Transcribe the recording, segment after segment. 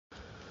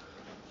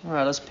All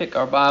right, let's pick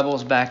our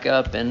Bibles back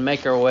up and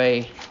make our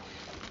way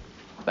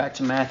back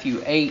to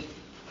Matthew 8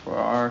 for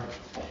our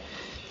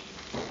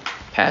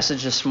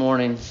passage this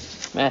morning.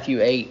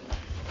 Matthew 8.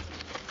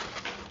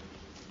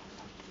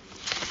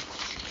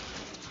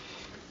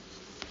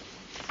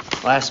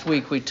 Last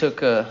week we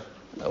took a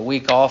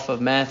week off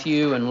of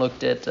Matthew and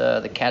looked at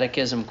the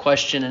Catechism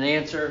question and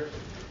answer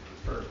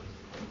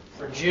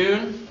for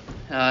June.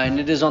 And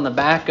it is on the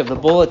back of the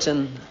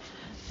bulletin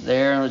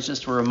there. It's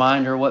just a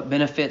reminder, what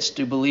benefits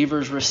do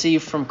believers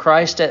receive from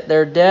Christ at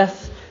their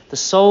death? The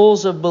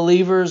souls of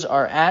believers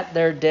are at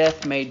their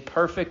death made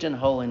perfect in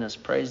holiness,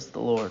 praise the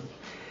Lord,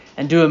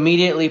 and do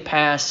immediately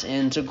pass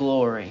into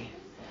glory.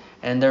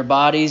 And their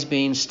bodies,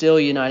 being still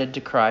united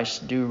to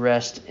Christ, do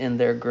rest in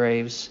their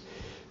graves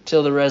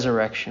till the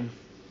resurrection.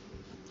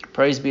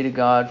 Praise be to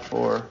God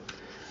for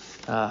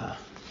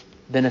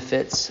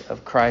benefits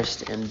of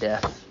Christ in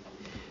death,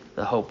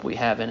 the hope we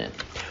have in it.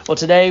 Well,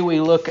 today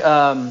we look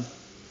at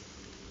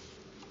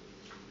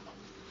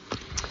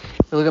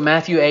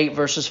Matthew 8,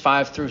 verses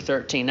 5 through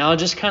 13. Now, I'll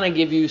just kind of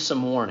give you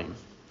some warning.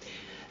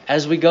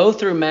 As we go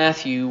through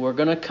Matthew, we're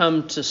going to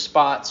come to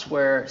spots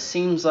where it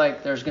seems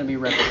like there's going to be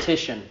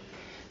repetition.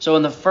 So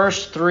in the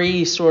first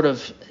three sort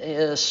of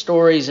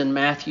stories in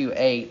Matthew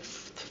 8, the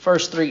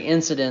first three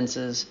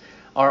incidences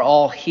are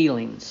all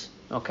healings,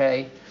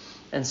 okay?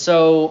 And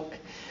so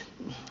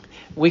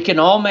we can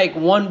all make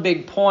one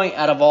big point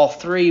out of all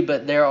three,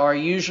 but there are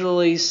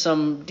usually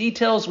some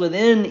details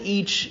within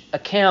each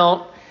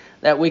account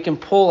that we can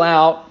pull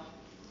out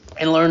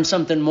and learn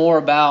something more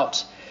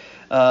about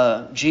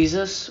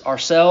Jesus,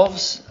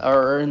 ourselves,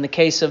 or in the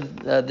case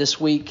of this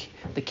week,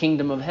 the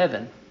kingdom of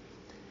heaven.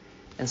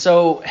 And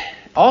so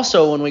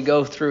also when we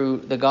go through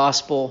the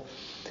gospel,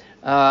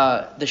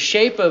 the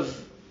shape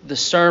of the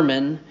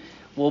sermon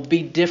will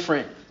be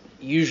different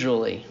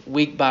usually,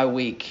 week by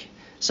week.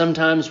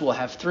 Sometimes we'll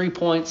have 3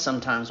 points,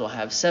 sometimes we'll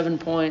have 7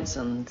 points,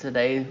 and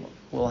today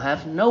we'll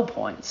have no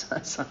points.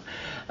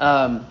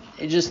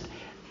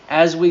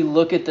 As we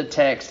look at the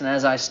text and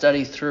as I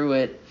study through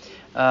it,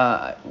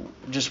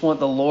 just want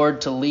the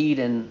Lord to lead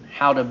in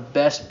how to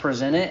best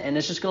present it. And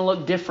it's just going to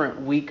look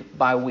different week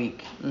by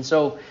week. And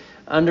so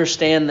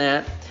understand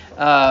that.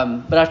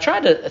 But I've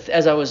tried to,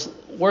 as I was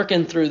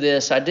working through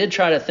this, I did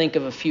try to think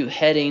of a few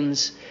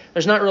headings.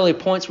 There's not really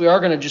points. We are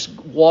going to just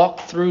walk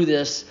through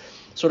this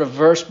sort of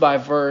verse by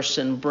verse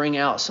and bring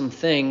out some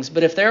things.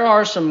 But if there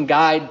are some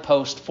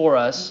guideposts for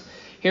us,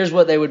 here's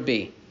what they would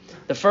be.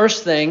 The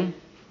first thing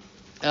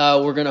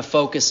we're going to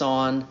focus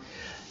on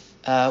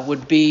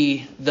would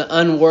be the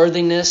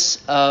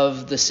unworthiness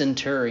of the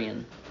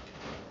centurion.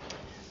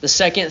 The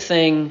second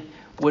thing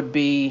would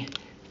be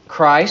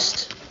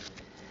Christ.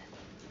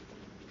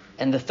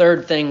 And the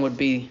third thing would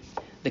be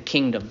the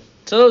kingdom.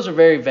 So those are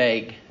very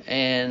vague,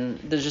 and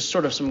there's just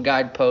sort of some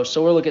guideposts.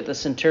 So we'll look at the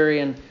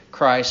centurion,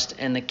 Christ,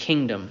 and the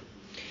kingdom.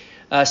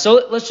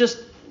 So let's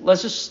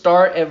just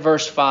start at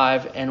verse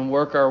 5 and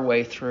work our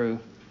way through.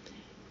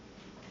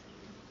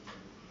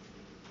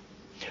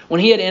 When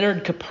he had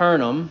entered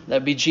Capernaum,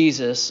 that'd be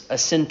Jesus, a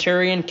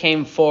centurion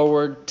came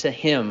forward to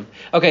him.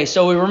 Okay,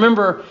 so we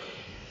remember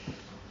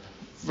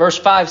verse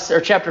 5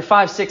 or chapter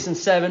 5, 6, and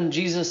 7.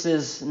 Jesus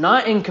is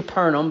not in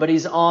Capernaum, but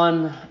he's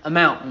on a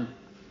mountain.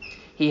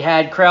 He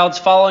had crowds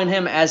following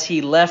him as he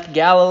left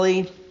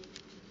Galilee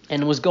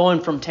and was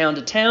going from town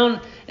to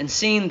town, and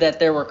seeing that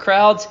there were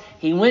crowds,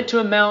 he went to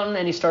a mountain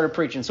and he started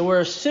preaching. So we're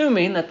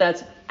assuming that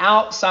that's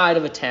outside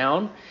of a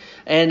town.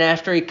 And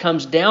after he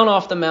comes down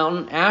off the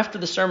mountain, after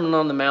the Sermon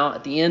on the Mount,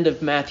 at the end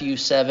of Matthew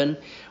 7,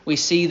 we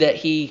see that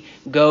he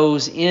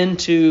goes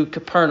into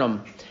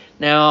Capernaum.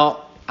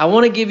 Now, I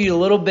want to give you a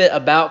little bit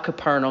about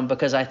Capernaum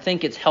because I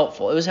think it's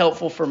helpful. It was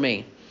helpful for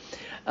me.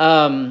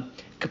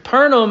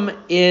 Capernaum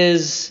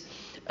is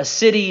a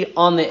city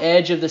on the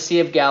edge of the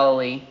Sea of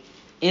Galilee,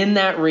 in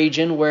that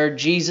region where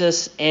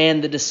Jesus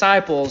and the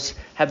disciples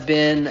have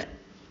been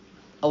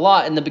a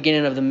lot in the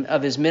beginning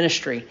of his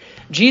ministry.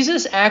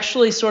 Jesus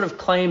actually sort of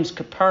claims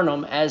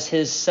Capernaum as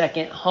his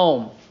second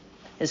home,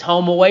 his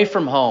home away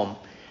from home.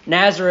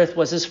 Nazareth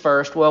was his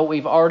first. Well,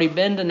 we've already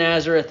been to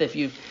Nazareth if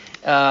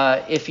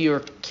you're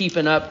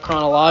keeping up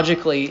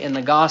chronologically in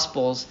the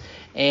Gospels,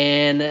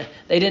 and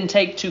they didn't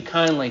take too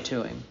kindly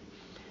to him.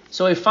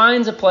 So he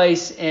finds a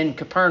place in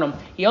Capernaum.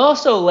 He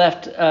also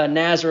left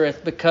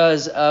Nazareth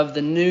because of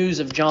the news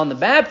of John the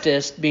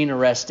Baptist being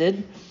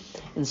arrested.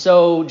 And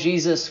so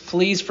Jesus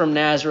flees from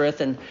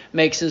Nazareth and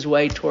makes his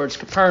way towards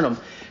Capernaum.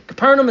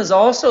 Capernaum is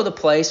also the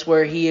place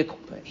where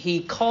he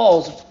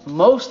calls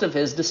most of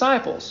his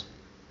disciples.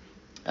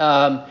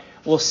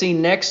 We'll see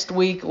next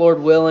week, Lord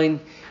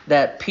willing,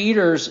 that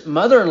Peter's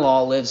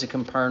mother-in-law lives in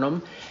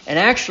Capernaum. And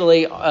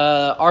actually,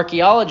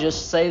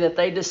 archaeologists say that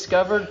they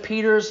discovered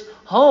Peter's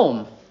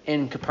home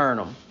in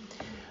Capernaum.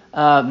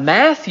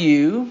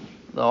 Matthew,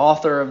 the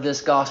author of this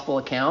gospel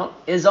account,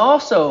 is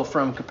also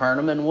from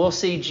Capernaum, and we'll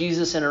see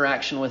Jesus'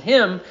 interaction with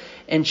him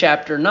in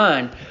chapter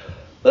 9.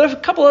 But there's a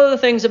couple other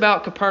things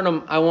about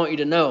Capernaum I want you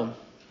to know.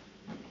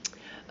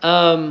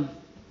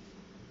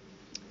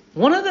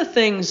 One of the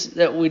things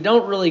that we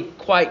don't really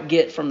quite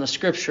get from the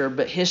scripture,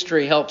 but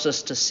history helps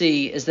us to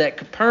see, is that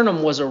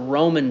Capernaum was a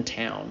Roman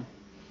town.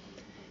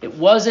 It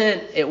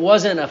wasn't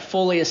a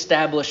fully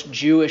established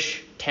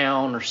Jewish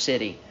town or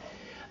city.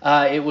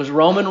 It was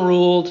Roman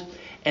ruled,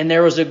 and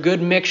there was a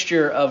good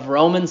mixture of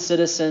Roman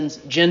citizens,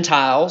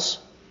 Gentiles,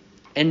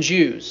 and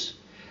Jews.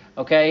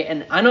 Okay,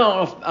 and I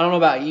don't know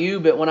about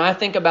you, but when I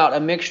think about a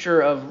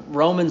mixture of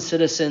Roman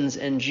citizens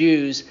and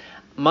Jews,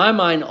 my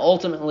mind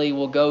ultimately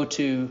will go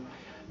to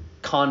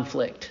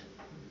conflict.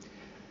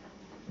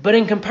 But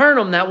in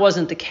Capernaum, that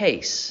wasn't the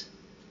case.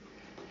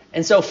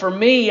 And so for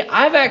me,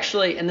 I've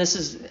actually, and this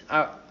is,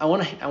 I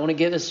want to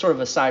give this sort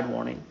of a side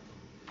warning.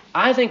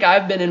 I think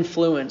I've been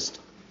influenced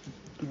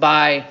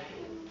by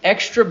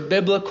extra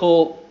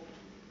biblical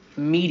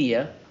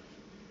media,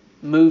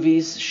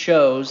 movies,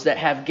 shows that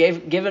have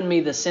given me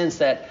the sense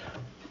that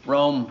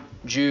Rome,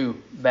 Jew,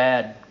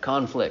 bad,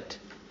 conflict.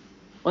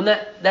 When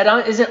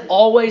that isn't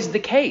always the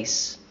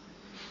case.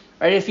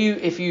 Right? If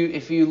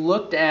you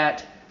looked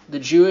at the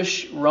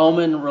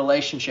Jewish-Roman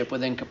relationship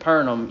within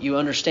Capernaum, you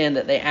understand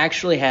that they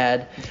actually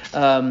had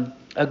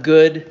a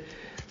good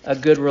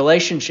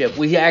relationship.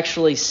 We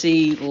actually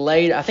see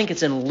later, I think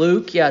it's in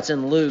Luke,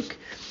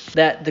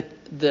 that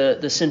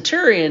the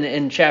centurion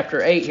in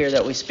chapter 8 here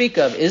that we speak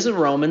of is a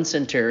Roman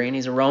centurion.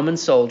 He's a Roman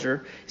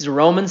soldier. He's a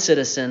Roman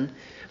citizen,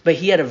 but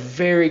he had a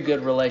very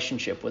good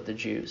relationship with the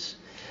Jews.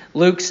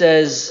 Luke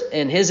says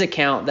in his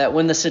account that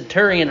when the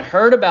centurion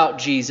heard about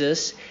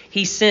Jesus,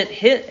 he sent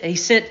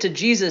to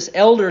Jesus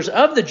elders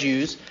of the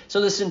Jews. So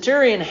the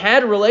centurion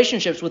had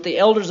relationships with the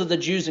elders of the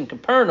Jews in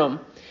Capernaum,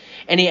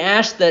 and he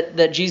asked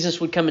that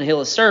Jesus would come and heal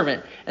his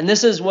servant. And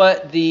this is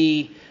what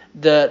the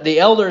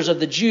elders of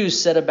the Jews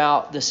said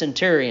about the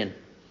centurion.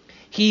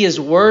 He is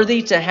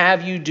worthy to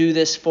have you do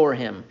this for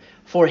him,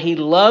 for he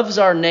loves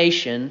our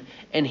nation,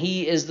 and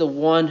he is the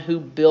one who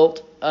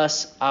built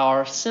us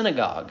our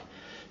synagogue.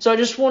 So I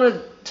just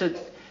wanted to...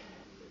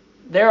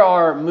 There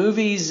are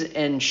movies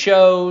and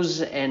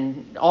shows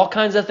and all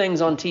kinds of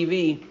things on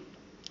TV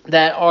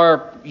that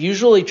are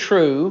usually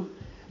true,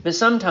 but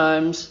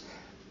sometimes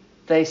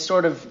they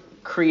sort of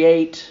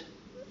create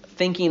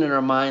thinking in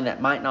our mind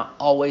that might not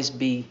always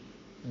be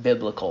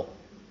biblical.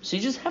 So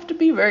you just have to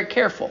be very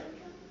careful.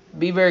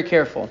 Be very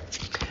careful.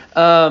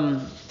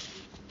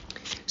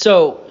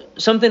 So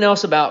something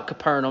else about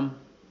Capernaum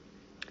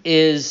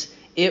is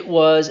it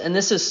was, and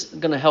this is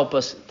going to help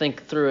us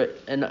think through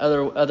it in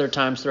other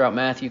times throughout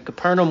Matthew.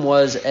 Capernaum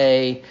was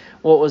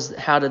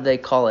how did they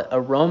call it?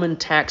 A Roman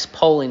tax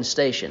polling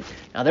station.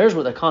 Now there's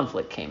where the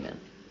conflict came in.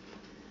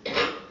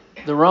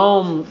 The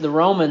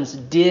Romans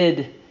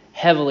did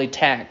heavily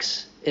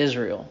tax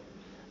Israel.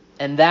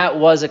 And that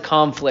was a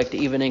conflict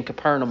even in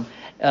Capernaum.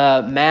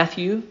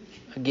 Matthew,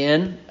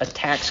 again, a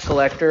tax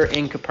collector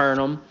in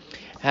Capernaum,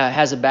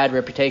 has a bad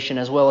reputation,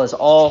 as well as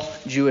all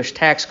Jewish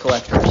tax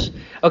collectors.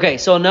 Okay,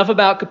 so enough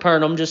about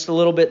Capernaum, just a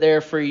little bit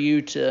there for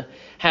you to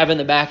have in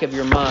the back of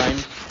your mind.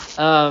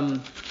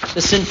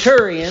 The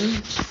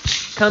centurion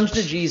comes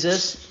to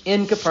Jesus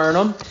in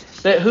Capernaum.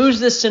 But who's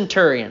this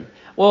centurion?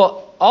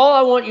 Well, all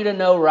I want you to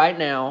know right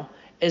now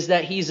is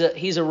that he's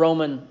a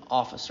Roman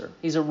officer.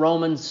 He's a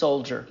Roman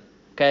soldier.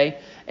 Okay?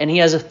 And he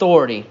has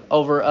authority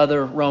over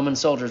other Roman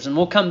soldiers. And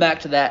we'll come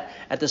back to that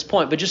at this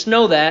point. But just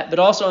know that, but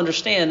also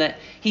understand that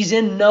he's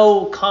in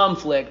no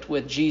conflict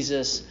with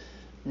Jesus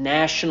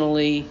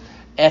nationally,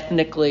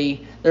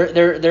 ethnically.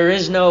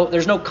 There's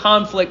no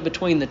conflict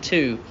between the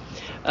two.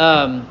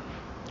 But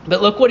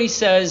look what he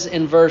says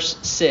in verse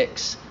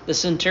 6. The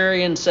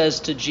centurion says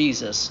to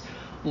Jesus,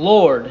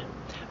 "Lord,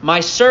 my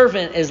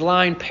servant is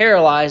lying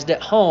paralyzed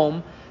at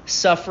home,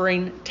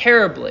 suffering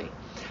terribly."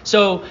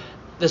 So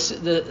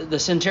the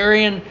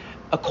centurion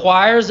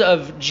acquires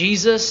of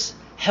Jesus'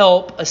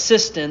 help,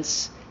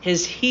 assistance,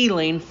 his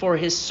healing for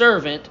his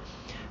servant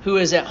who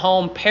is at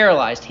home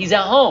paralyzed. He's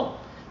at home.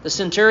 The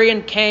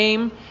centurion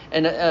came,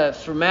 and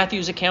from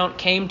Matthew's account,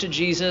 came to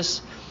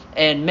Jesus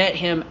and met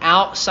him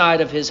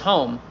outside of his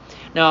home.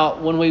 Now,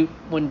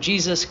 when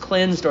Jesus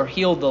cleansed or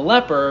healed the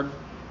leper,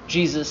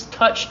 Jesus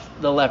touched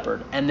the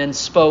leopard and then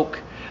spoke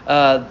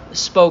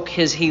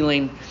his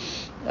healing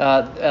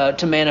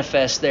to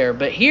manifest there.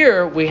 But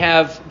here we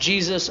have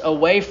Jesus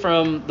away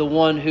from the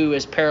one who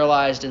is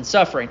paralyzed and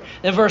suffering.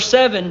 Then verse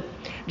 7,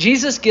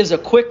 Jesus gives a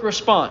quick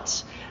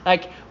response.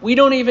 Like, we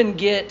don't even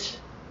get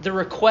the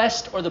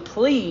request or the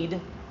plead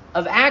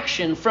of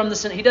action from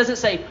the He doesn't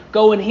say,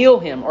 go and heal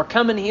him, or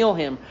come and heal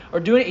him, or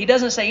do it. He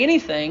doesn't say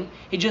anything.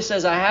 He just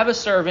says, I have a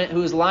servant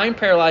who is lying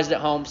paralyzed at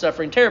home,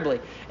 suffering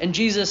terribly. And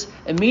Jesus'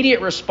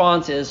 immediate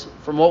response is,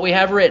 from what we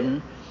have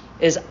written,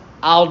 is,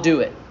 I'll do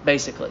it,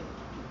 basically.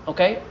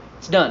 Okay?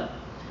 It's done.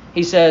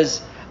 He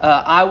says,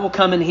 I will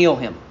come and heal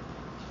him.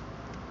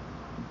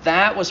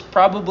 That was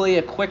probably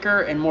a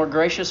quicker and more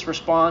gracious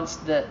response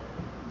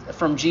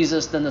from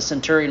Jesus than the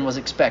centurion was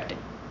expecting.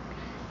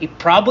 He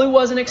probably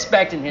wasn't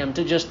expecting him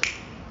to just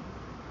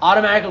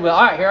automatically be,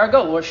 all right, here I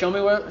go. Well, show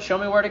me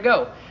where to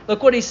go.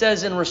 Look what he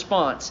says in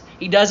response.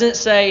 He doesn't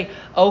say,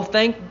 oh,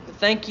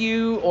 thank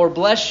you or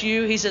bless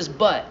you. He says,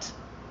 but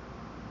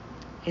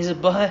He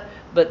said,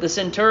 but the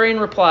centurion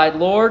replied,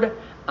 Lord,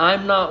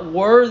 I'm not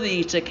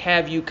worthy to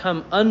have you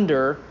come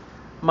under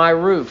my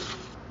roof.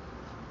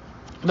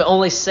 But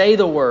only say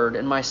the word,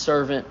 and my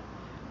servant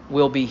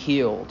will be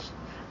healed.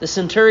 The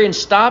centurion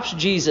stops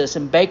Jesus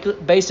and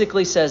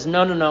basically says,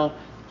 no,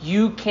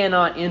 you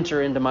cannot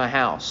enter into my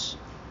house.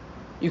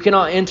 You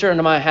cannot enter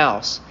into my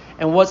house.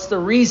 And what's the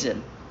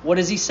reason? What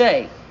does he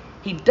say?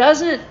 He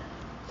doesn't,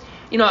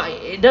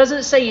 it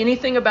doesn't say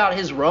anything about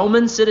his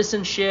Roman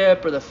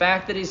citizenship or the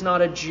fact that he's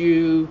not a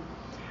Jew.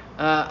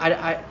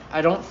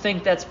 I don't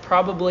think that's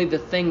probably the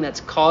thing that's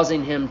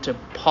causing him to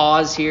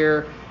pause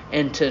here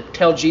and to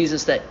tell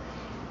Jesus that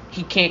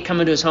he can't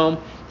come into his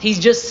home. He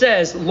just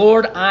says,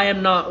 Lord, I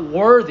am not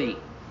worthy.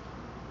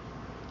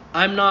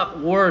 I'm not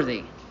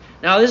worthy.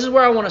 Now, this is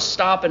where I want to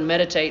stop and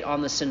meditate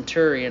on the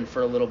centurion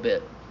for a little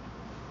bit.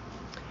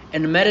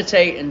 And to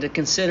meditate and to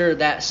consider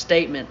that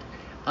statement,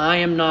 I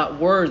am not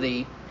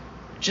worthy,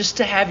 just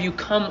to have you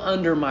come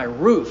under my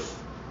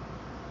roof.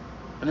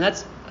 I mean,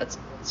 that's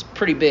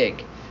pretty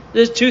big.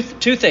 There's two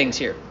things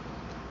here.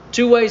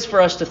 Two ways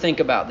for us to think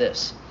about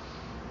this.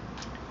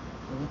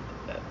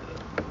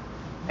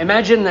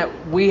 Imagine that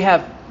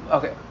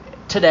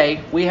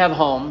today we have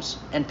homes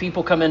and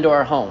people come into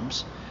our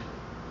homes.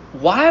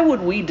 Why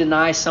would we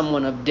deny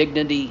someone of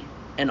dignity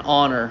and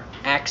honor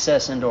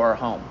access into our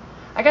home?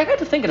 I got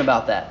to thinking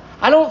about that.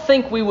 I don't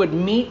think we would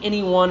meet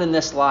anyone in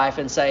this life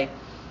and say,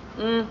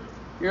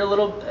 you're a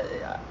little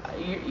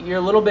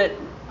bit,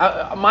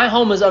 my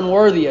home is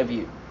unworthy of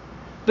you.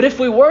 But if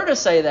we were to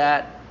say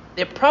that,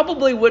 it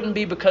probably wouldn't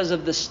be because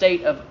of the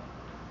state of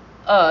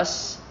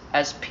us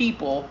as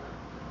people,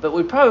 but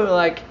we'd probably be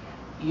like,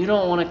 you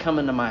don't want to come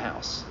into my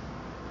house.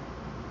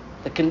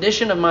 The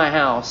condition of my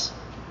house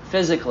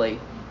physically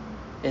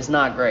is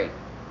not great.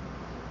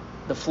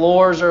 The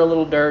floors are a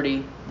little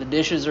dirty. The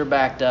dishes are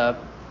backed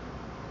up.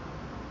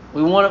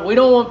 We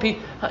don't want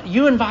people.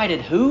 You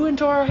invited who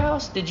into our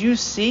house? Did you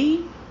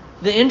see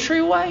the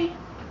entryway?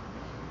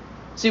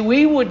 See,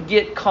 we would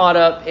get caught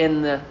up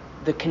in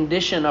the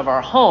condition of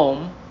our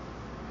home,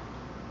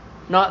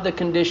 not the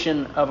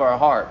condition of our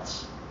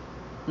hearts,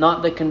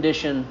 not the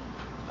condition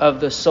of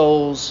the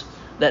souls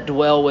that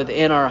dwell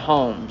within our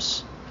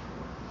homes.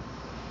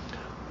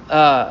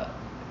 The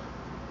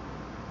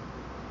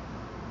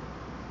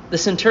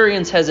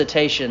centurion's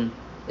hesitation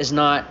is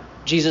not,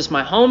 Jesus,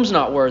 my home's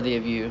not worthy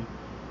of you.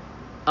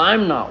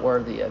 I'm not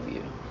worthy of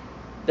you.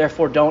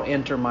 Therefore, don't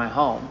enter my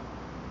home.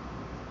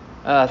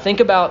 Think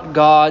about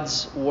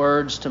God's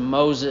words to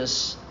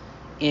Moses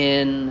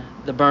in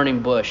the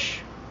burning bush.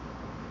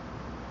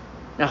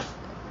 Now,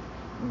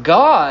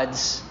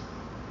 God's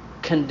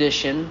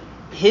condition,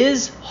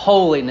 His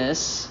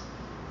holiness,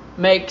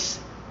 makes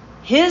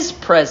His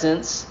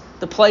presence,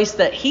 the place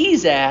that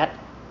He's at,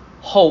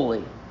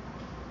 holy.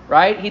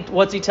 Right?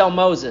 What's He tell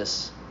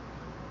Moses?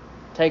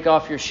 Take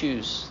off your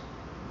shoes.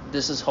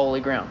 This is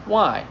holy ground.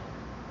 Why?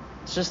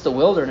 It's just the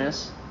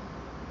wilderness.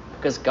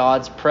 Because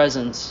God's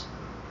presence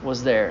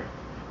was there.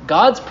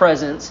 God's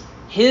presence,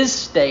 His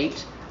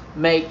state,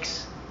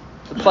 makes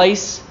the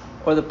place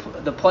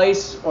the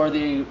place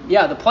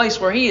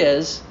where He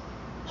is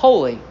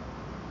holy.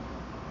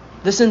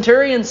 The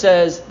centurion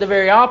says the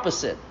very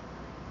opposite.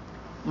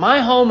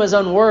 My home is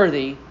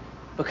unworthy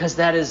because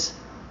that is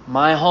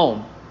my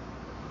home,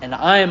 and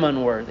I am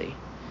unworthy.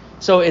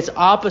 So it's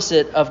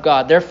opposite of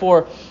God.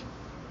 Therefore,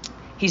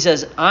 he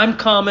says, I'm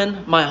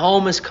common, my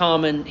home is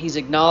common. He's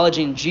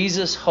acknowledging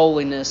Jesus'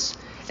 holiness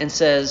and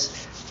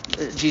says,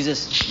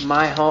 Jesus,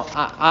 my home,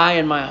 I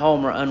and my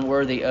home are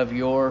unworthy of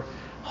your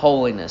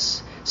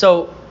holiness.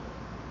 So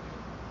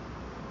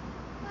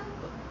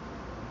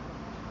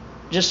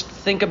just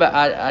think about,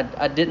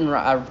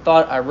 I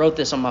thought I wrote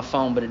this on my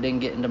phone, but it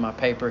didn't get into my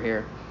paper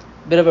here.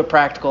 Bit of a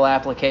practical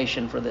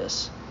application for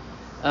this.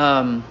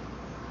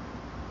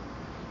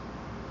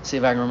 See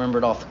if I can remember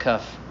it off the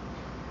cuff.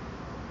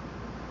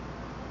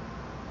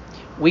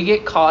 We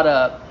get caught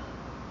up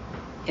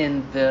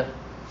in the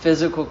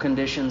physical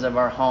conditions of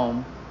our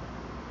home,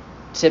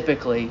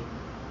 typically,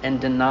 and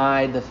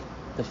deny the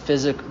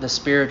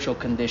spiritual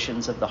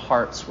conditions of the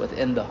hearts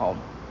within the home.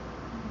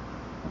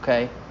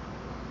 Okay?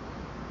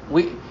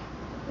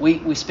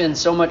 We spend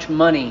so much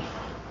money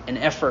and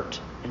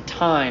effort and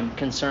time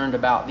concerned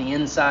about the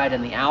inside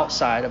and the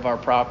outside of our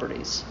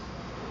properties.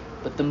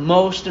 But the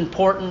most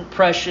important,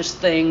 precious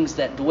things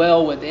that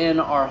dwell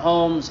within our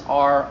homes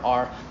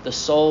are the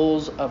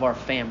souls of our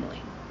family.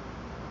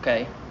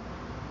 Okay?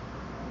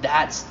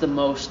 That's the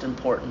most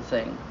important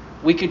thing.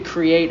 We could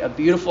create a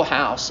beautiful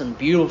house and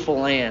beautiful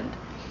land,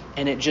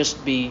 and it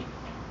just be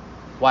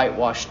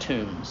whitewashed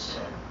tombs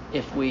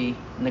if we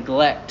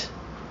neglect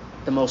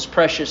the most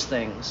precious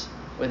things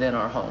within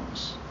our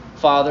homes.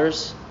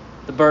 Fathers,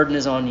 the burden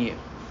is on you.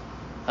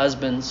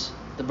 Husbands,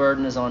 the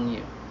burden is on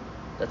you.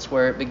 That's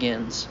where it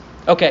begins.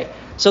 Okay,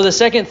 so the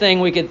second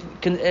thing we could,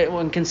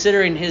 when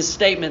considering his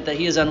statement that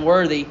he is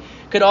unworthy,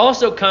 could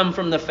also come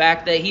from the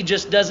fact that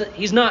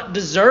he's not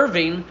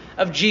deserving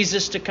of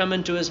Jesus to come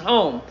into his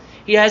home.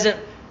 He hasn't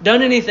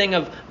done anything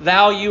of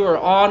value or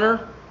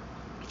honor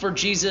for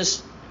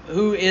Jesus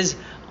who is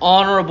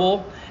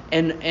honorable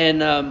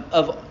and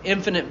of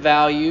infinite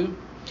value.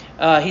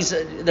 He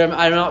said,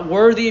 I'm not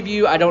worthy of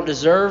you. I don't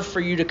deserve for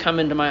you to come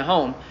into my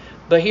home.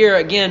 But here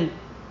again,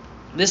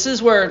 this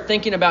is where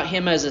thinking about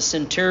him as a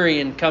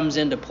centurion comes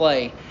into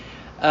play.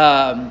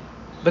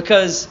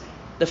 Because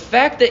the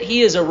fact that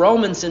he is a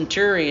Roman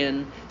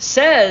centurion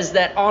says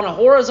that on a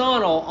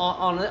horizontal,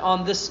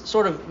 on this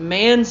sort of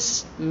man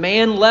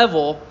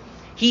level,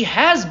 he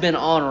has been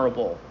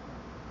honorable.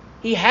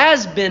 He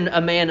has been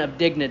a man of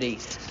dignity.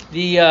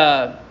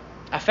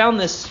 I found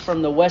this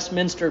from the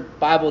Westminster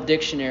Bible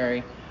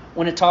Dictionary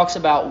when it talks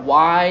about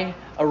why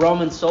a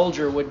Roman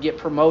soldier would get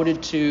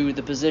promoted to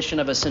the position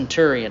of a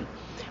centurion,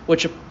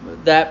 which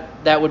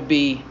that would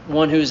be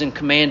one who's in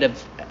command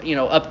of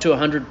up to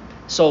 100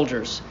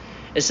 soldiers.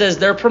 It says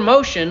their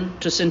promotion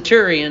to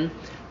centurion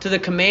to the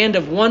command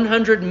of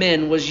 100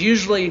 men was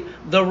usually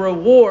the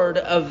reward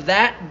of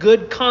that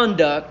good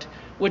conduct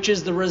which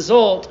is the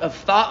result of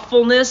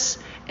thoughtfulness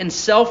and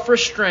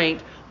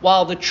self-restraint,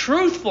 while the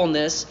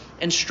truthfulness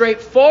and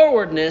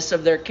straightforwardness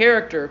of their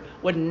character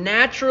would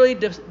naturally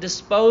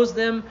dispose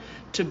them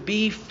to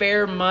be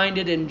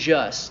fair-minded and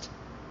just.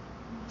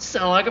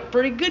 Sound like a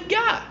pretty good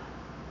guy,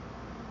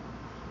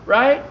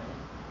 right?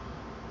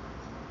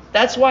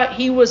 That's why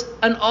he was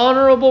an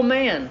honorable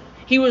man.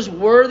 He was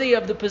worthy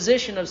of the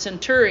position of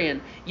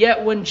centurion.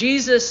 Yet when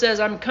Jesus says,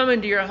 I'm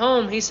coming to your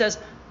home, he says,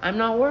 I'm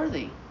not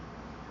worthy.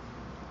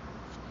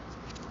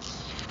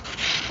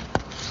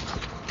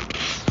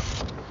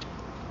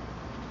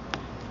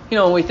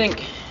 We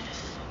think,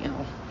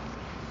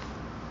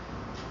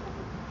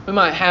 we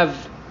might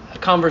have a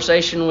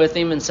conversation with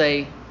him and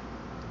say,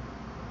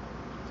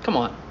 come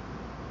on,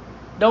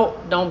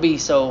 don't be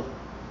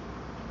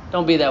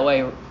that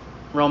way,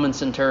 Roman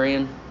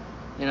centurion.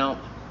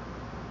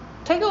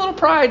 Take a little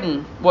pride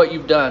in what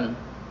you've done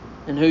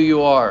and who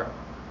you are.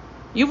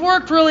 You've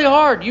worked really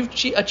hard. You've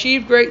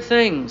achieved great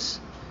things.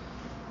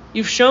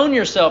 You've shown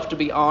yourself to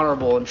be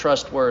honorable and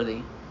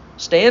trustworthy.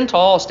 Stand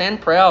tall, stand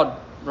proud,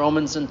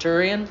 Roman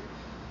centurion.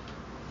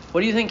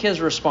 What do you think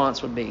his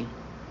response would be?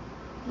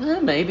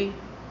 Maybe.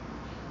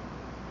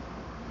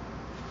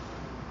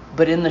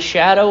 But in the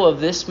shadow of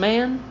this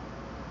man,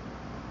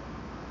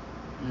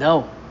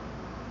 no.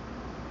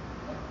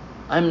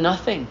 I'm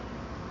nothing.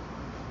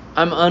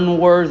 I'm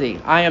unworthy.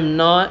 I am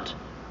not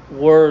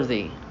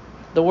worthy.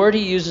 The word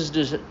he uses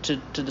to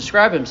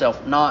describe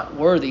himself, not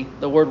worthy,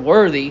 the word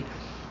worthy,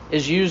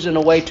 is used in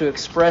a way to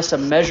express a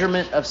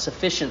measurement of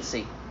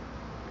sufficiency.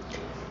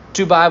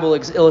 2 Bible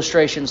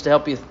illustrations to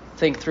help you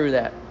think through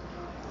that.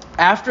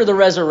 After the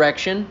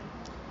resurrection,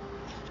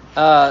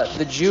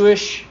 the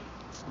Jewish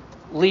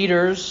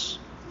leaders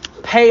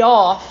pay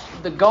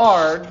off the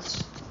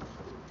guards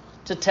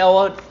to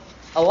tell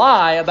a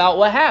lie about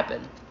what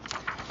happened.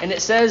 And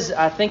it says,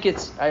 I think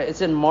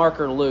it's in Mark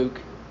or Luke,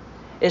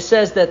 it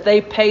says that they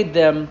paid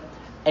them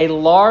a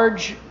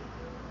large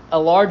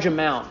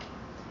amount,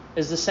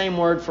 is the same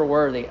word for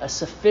worthy, a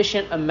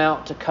sufficient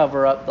amount to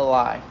cover up the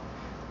lie.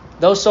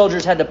 Those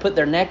soldiers had to put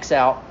their necks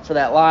out for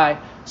that lie,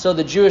 so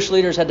the Jewish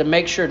leaders had to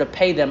make sure to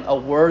pay them a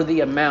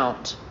worthy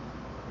amount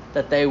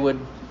that they would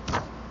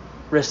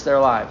risk their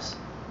lives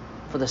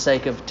for the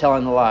sake of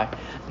telling the lie.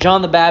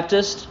 John the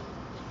Baptist,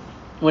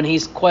 when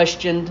he's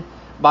questioned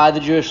by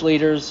the Jewish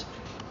leaders,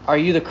 are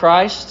you the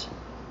Christ?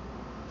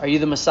 Are you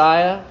the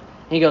Messiah?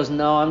 He goes,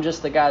 no, I'm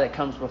just the guy that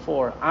comes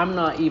before. I'm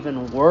not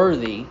even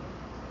worthy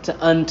to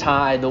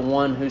untie the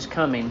one who's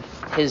coming,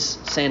 his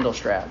sandal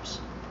straps.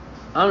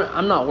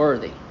 I'm not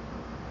worthy.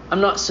 I'm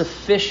not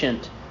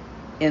sufficient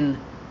in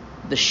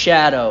the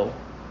shadow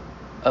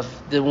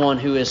of the one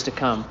who is to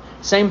come.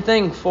 Same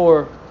thing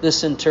for the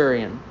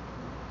centurion.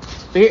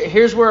 But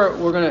here's where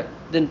we're going to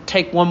then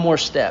take one more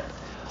step.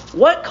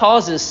 What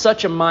causes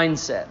such a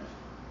mindset?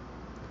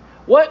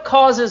 What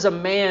causes a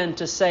man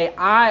to say,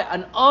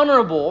 an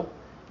honorable,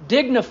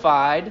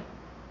 dignified,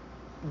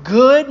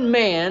 good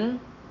man,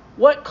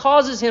 what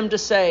causes him to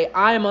say,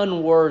 I am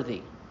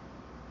unworthy?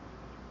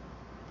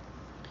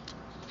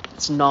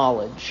 It's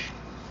knowledge.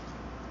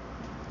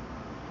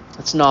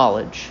 It's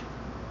knowledge.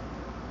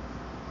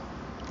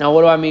 Now,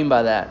 what do I mean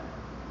by that?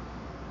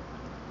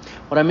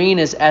 What I mean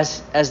is,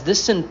 as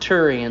this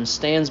centurion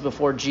stands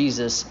before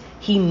Jesus,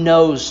 he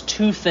knows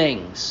 2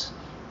 things.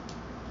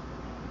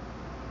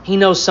 He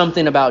knows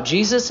something about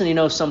Jesus and he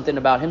knows something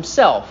about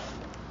himself.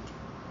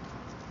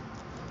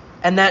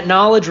 And that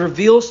knowledge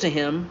reveals to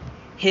him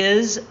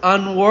his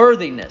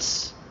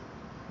unworthiness.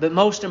 But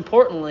most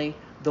importantly,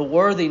 the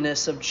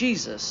worthiness of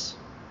Jesus.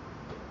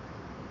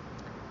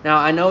 Now,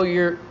 I know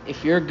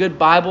if you're a good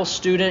Bible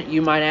student,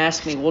 you might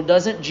ask me, well,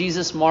 doesn't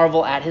Jesus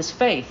marvel at his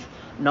faith,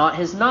 not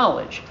his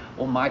knowledge?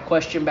 Well, my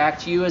question back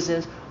to you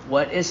is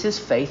what is his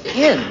faith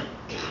in?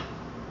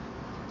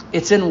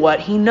 It's in what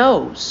he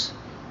knows.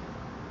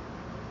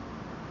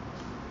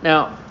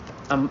 Now,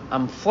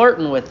 I'm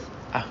flirting with,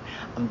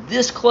 I'm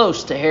this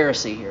close to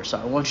heresy here, so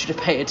I want you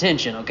to pay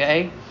attention,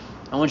 okay?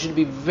 I want you to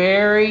be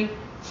very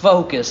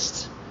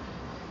focused.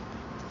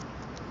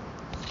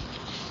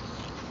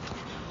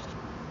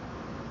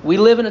 We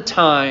live in a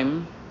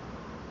time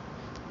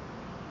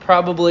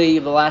probably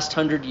the last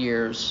 100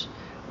 years,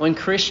 when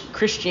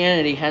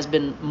Christianity has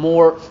been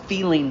more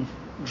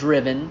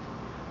feeling-driven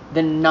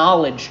than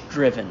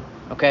knowledge-driven,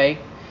 okay?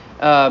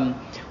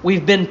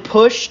 We've been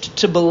pushed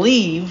to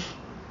believe,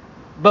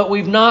 but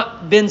we've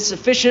not been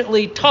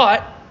sufficiently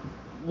taught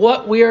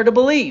what we are to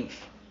believe,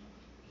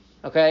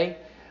 okay?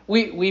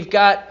 We've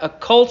got a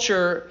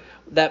culture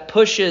that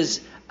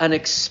pushes an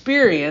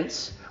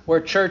experience where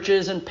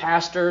churches and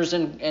pastors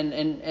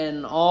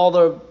and all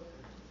the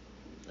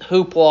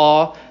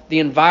hoopla, the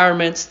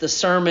environments, the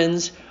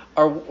sermons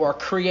are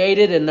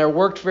created, and they're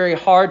worked very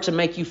hard to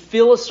make you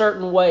feel a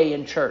certain way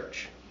in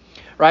church,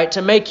 right?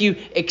 To make you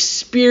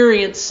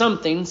experience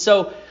something.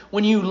 So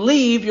when you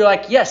leave, you're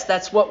like, yes,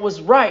 that's what was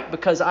right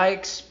because I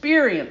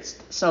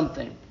experienced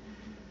something.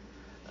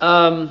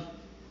 The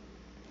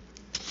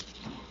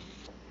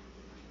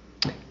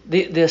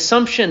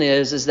assumption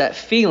is that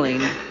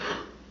feeling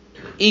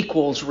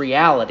equals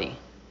reality.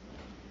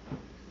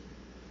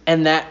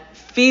 And that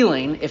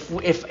feeling,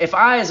 if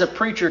I as a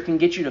preacher can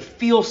get you to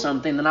feel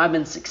something, then I've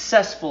been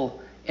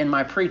successful in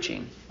my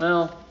preaching.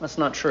 Well, that's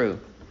not true.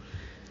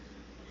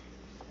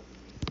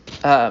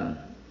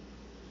 At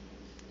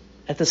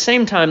the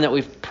same time that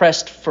we've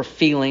pressed for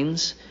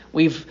feelings,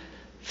 we've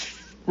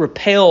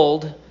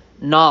repelled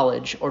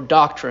knowledge or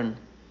doctrine.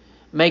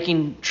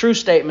 Making true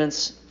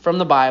statements from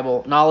the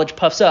Bible, knowledge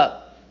puffs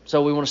up,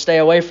 so we want to stay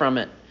away from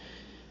it.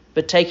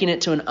 But taking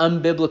it to an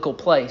unbiblical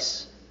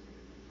place.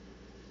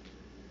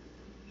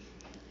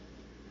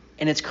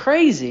 And it's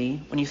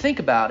crazy when you think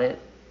about it.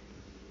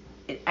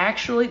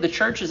 The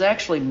church is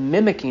actually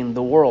mimicking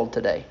the world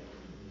today.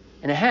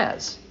 And it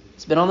has.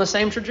 It's been on the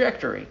same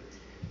trajectory.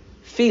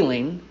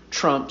 Feeling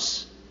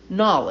trumps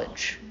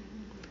knowledge.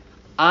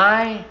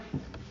 I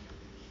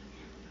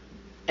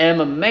am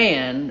a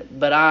man,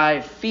 but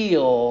I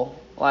feel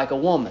like a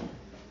woman.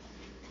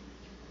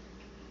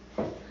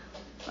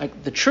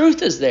 Like the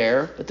truth is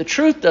there, but the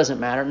truth doesn't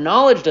matter.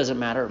 Knowledge doesn't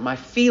matter. My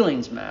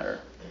feelings matter.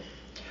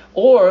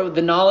 Or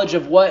the knowledge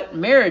of what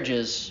marriage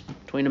is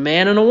between a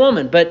man and a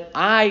woman. But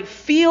I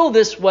feel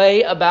this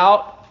way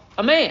about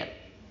a man.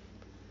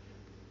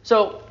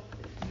 So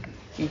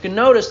you can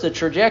notice the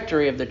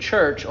trajectory of the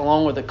church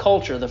along with the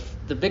culture.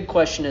 The big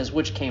question is,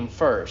 which came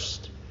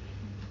first?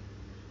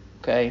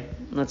 Okay,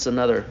 that's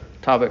another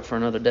topic for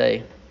another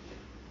day.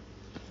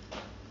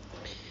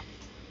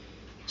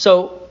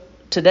 So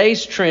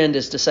today's trend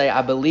is to say,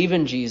 I believe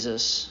in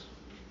Jesus,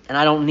 and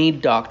I don't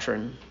need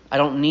doctrine. I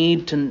don't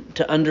need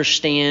to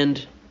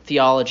understand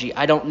theology.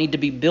 I don't need to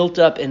be built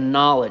up in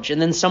knowledge.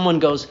 And then someone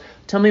goes,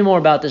 tell me more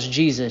about this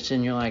Jesus.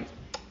 And you're like,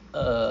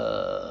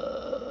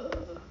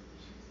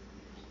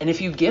 And if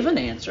you give an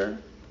answer,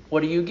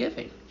 what are you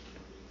giving?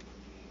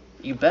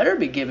 You better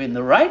be giving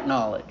the right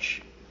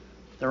knowledge,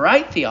 the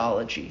right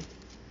theology.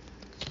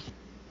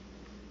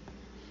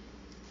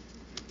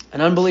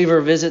 An unbeliever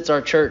visits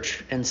our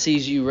church and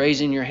sees you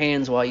raising your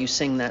hands while you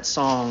sing that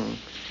song,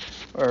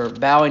 or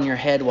bowing your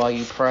head while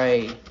you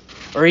pray,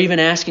 or even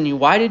asking you,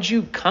 why did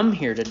you come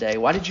here today?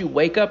 Why did you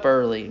wake up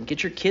early and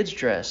get your kids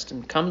dressed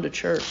and come to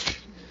church?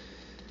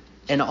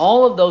 And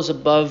all of those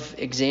above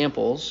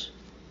examples,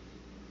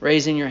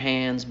 raising your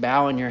hands,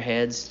 bowing your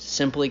heads,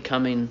 simply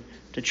coming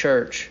to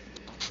church,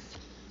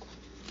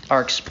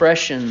 are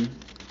expression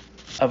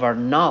of our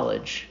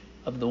knowledge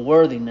of the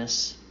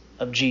worthiness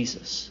of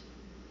Jesus.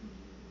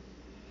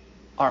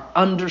 Our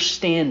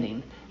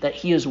understanding that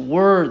He is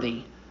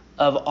worthy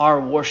of our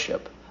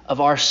worship, of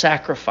our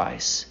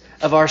sacrifice,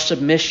 of our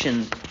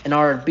submission, and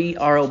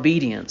our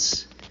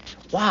obedience.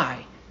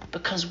 Why?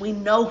 Because we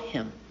know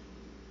Him.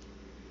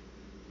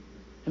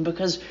 And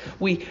because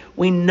we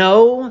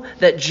know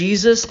that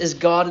Jesus is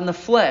God in the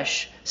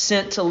flesh,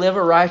 sent to live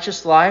a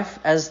righteous life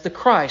as the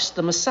Christ,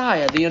 the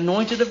Messiah, the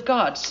anointed of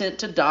God, sent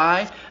to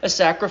die a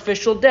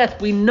sacrificial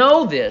death. We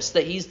know this,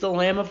 that He's the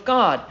Lamb of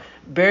God,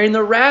 bearing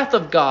the wrath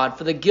of God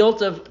for the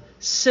guilt of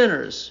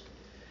sinners.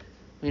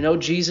 We know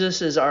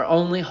Jesus is our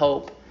only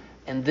hope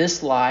in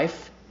this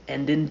life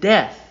and in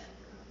death.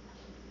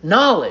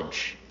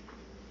 Knowledge.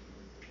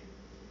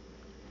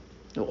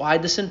 Why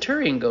did the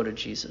centurion go to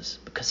Jesus?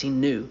 Because he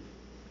knew.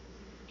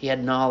 He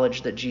had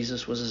knowledge that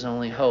Jesus was his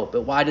only hope.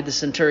 But why did the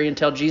centurion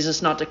tell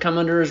Jesus not to come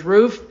under his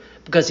roof?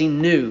 Because he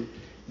knew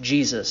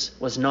Jesus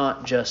was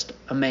not just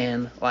a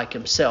man like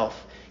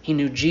himself. He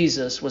knew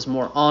Jesus was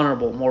more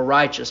honorable, more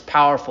righteous,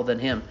 powerful than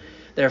him.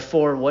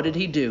 Therefore, what did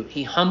he do?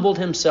 He humbled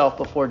himself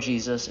before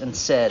Jesus and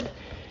said,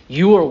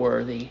 you are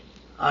worthy,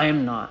 I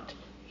am not.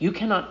 You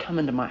cannot come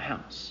into my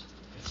house.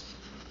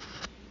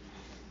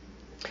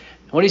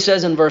 What he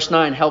says in verse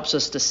 9 helps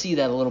us to see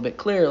that a little bit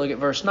clearer. Look at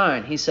verse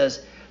 9. He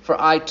says, for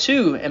I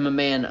too am a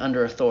man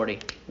under authority.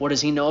 What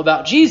does he know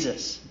about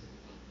Jesus?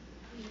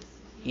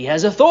 He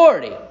has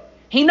authority.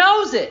 He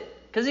knows it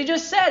because he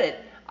just said it.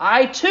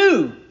 I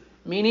too,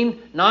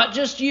 meaning not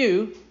just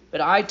you, but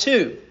I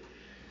too.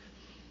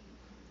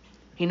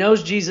 He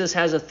knows Jesus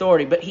has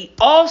authority, but he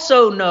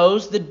also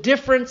knows the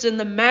difference in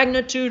the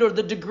magnitude or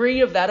the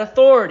degree of that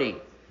authority.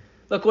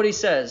 Look what he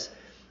says.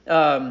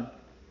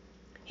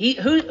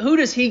 Who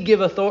does he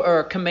give authority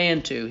or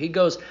command to? He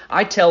goes,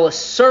 I tell a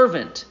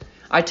servant,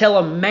 I tell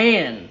a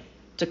man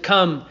to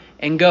come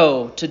and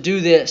go, to do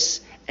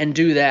this and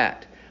do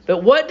that.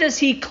 But what does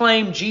he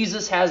claim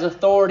Jesus has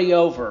authority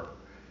over?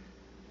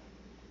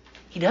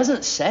 He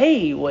doesn't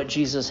say what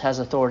Jesus has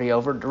authority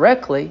over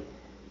directly,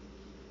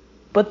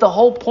 but the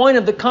whole point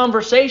of the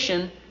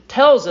conversation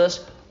tells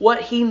us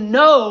what he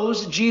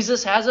knows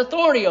Jesus has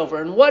authority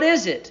over. And what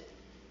is it?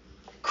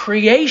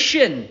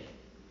 Creation.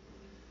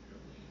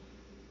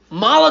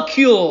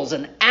 Molecules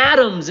and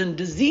atoms and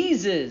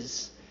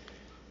diseases.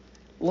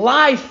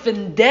 Life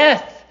and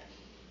death.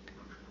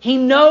 He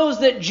knows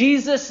that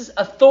Jesus'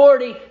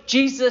 authority,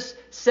 Jesus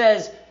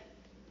says,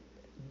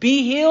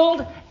 be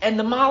healed, and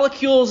the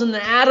molecules and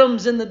the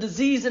atoms and the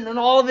disease and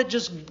all of it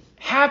just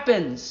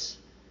happens.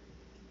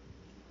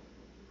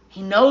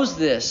 He knows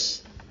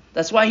this.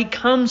 That's why he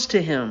comes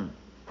to him.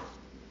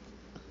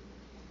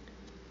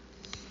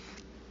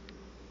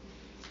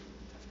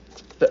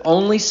 But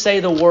only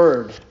say the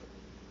word,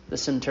 the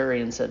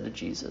centurion said to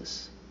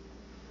Jesus.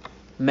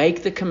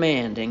 Make the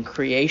command, and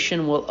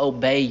creation will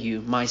obey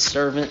you. My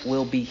servant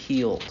will be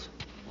healed.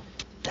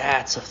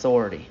 That's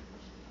authority.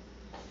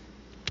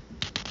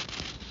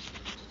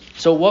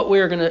 So what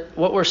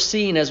we're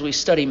seeing as we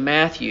study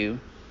Matthew,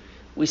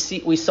 we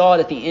saw it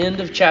at the end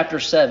of chapter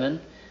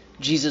 7.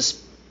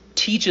 Jesus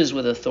teaches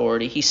with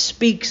authority. He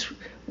speaks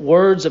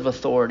words of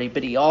authority,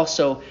 but he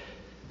also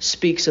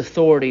speaks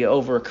authority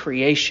over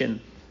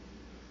creation,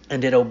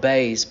 and it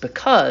obeys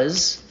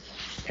because.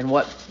 And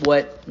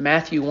what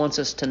Matthew wants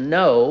us to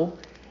know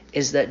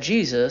is that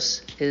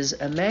Jesus is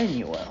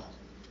Emmanuel,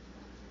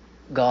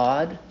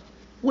 God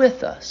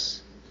with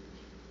us.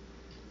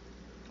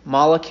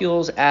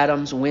 Molecules,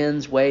 atoms,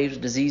 winds, waves,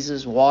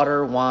 diseases,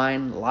 water,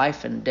 wine,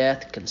 life and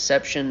death,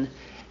 conception,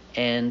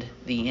 and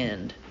the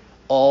end.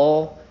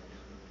 All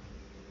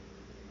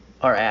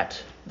are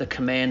at the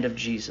command of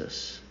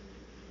Jesus.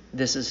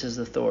 This is his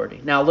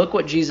authority. Now look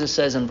what Jesus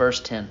says in verse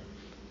 10.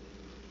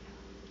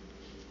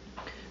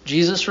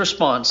 Jesus'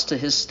 response to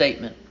his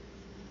statement.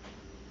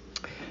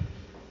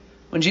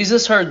 When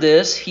Jesus heard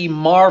this, he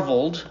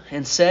marveled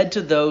and said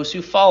to those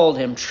who followed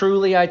him,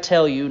 truly I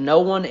tell you, with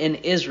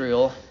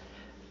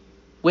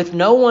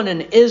no one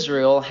in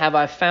Israel have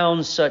I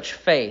found such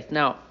faith.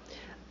 Now,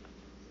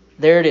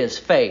 there it is,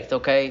 faith,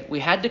 okay? We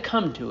had to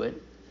come to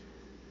it.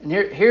 And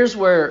here's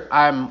where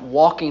I'm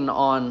walking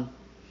on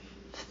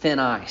thin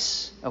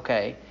ice,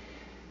 okay?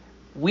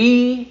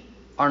 We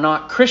are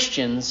not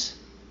Christians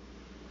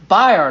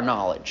by our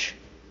knowledge,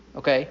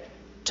 okay?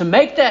 To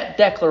make that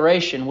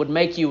declaration would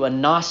make you a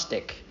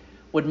Gnostic,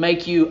 would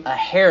make you a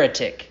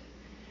heretic.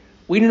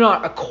 We do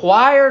not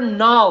acquire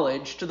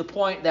knowledge to the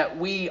point that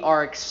we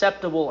are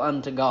acceptable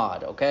unto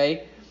God,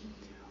 okay?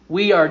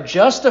 We are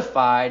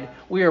justified,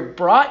 we are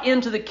brought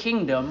into the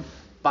kingdom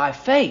by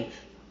faith,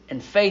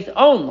 and faith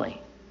only.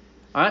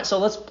 All right, so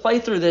let's play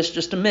through this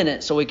just a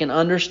minute so we can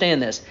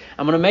understand this.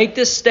 I'm going to make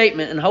this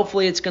statement, and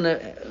hopefully it's going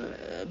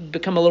to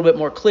become a little bit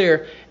more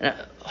clear, and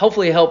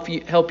hopefully help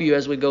you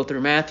as we go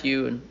through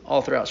Matthew and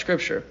all throughout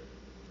Scripture.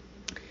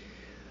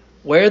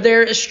 Where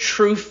there is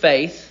true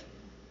faith,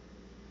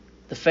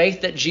 the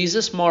faith that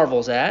Jesus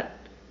marvels at,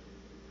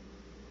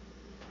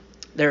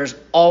 there's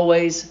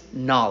always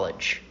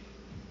knowledge.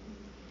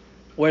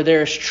 Where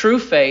there is true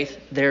faith,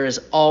 there is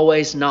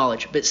always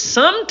knowledge. But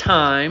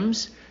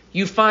sometimes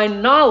you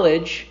find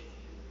knowledge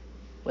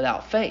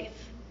without faith.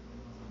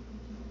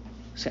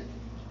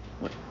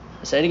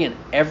 I'll say it again.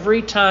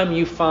 Every time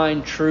you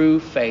find true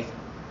faith,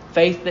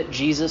 faith that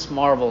Jesus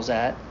marvels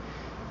at,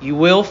 you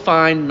will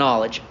find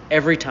knowledge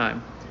every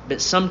time. But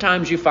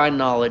sometimes you find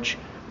knowledge,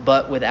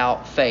 but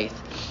without faith.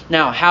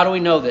 Now, how do we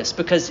know this?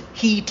 Because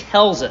he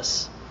tells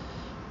us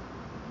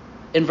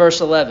in verse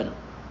 11.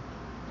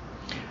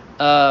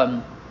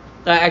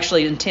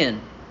 Actually in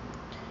 10.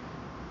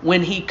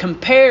 When he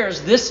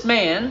compares this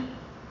man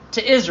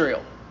to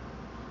Israel.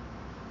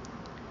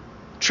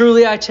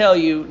 Truly I tell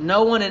you,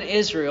 no one in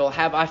Israel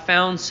have I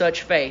found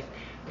such faith.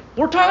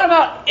 We're talking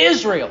about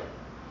Israel.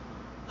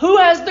 Who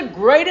has the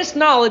greatest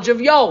knowledge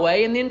of Yahweh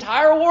in the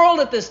entire world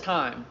at this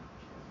time?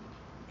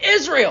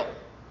 Israel.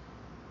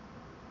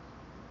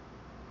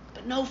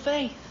 But no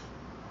faith.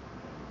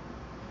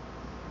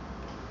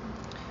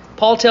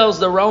 Paul tells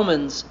the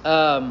Romans,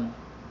 the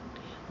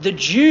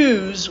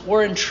Jews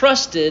were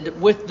entrusted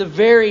with the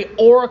very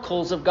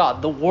oracles of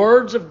God, the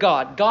words of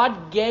God.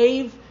 God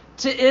gave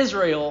to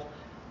Israel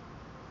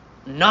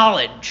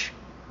knowledge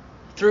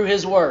through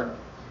his word.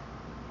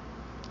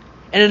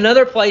 In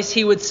another place,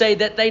 he would say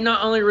that they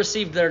not only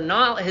received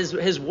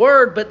his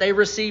word, but they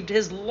received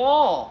his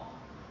law.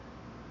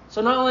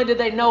 So not only did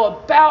they know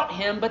about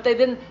him, but they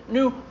then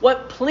knew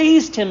what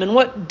pleased him and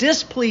what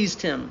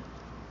displeased him.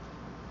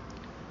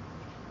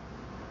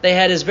 They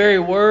had his very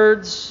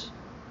words,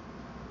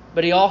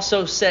 but he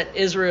also set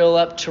Israel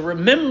up to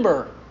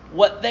remember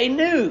what they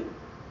knew.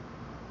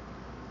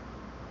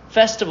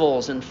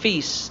 Festivals and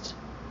feasts.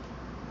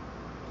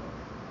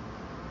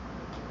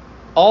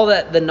 So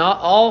that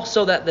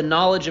the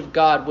knowledge of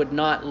God would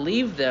not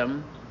leave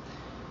them,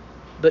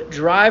 but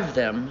drive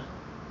them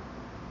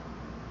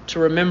to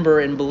remember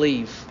and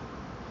believe.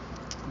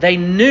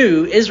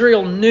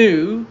 Israel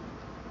knew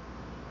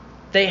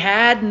they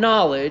had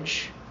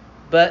knowledge,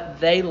 but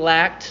they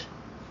lacked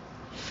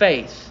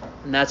faith.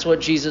 And that's what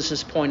Jesus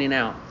is pointing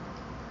out.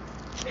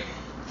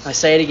 I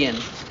say it again.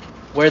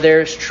 Where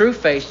there's true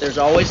faith, there's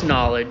always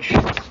knowledge.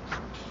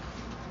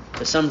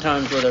 But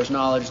sometimes where there's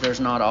knowledge, there's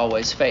not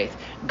always faith.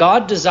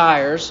 God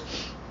desires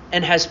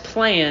and has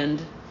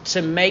planned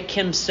to make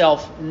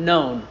himself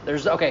known.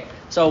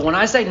 So when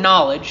I say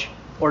knowledge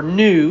or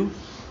knew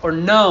or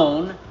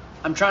known,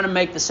 I'm trying to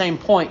make the same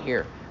point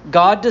here.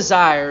 God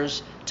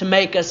desires to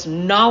make us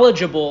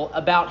knowledgeable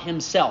about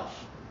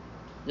himself.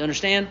 You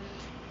understand?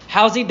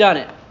 How's he done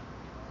it?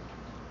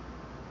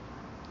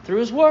 Through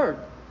his word.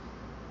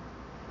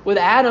 With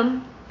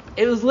Adam,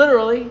 it was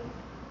literally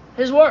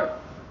his word.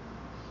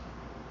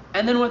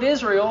 And then with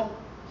Israel,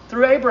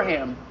 through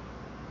Abraham.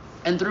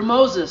 And through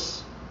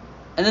Moses.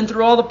 And then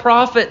through all the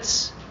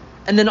prophets.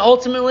 And then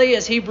ultimately,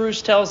 as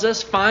Hebrews tells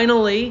us,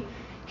 finally,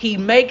 he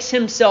makes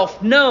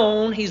himself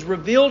known. He's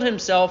revealed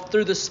himself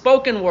through the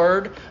spoken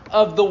word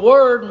of the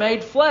Word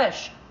made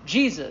flesh,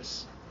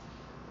 Jesus.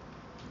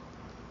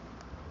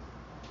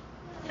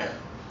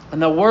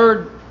 And the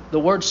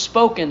word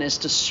spoken is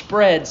to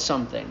spread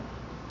something.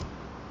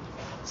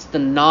 It's the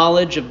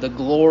knowledge of the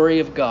glory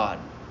of God.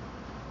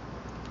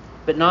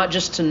 But not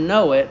just to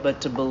know it,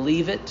 but to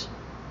believe it,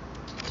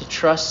 to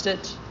trust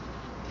it,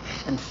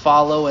 and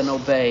follow and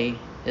obey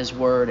his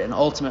word, and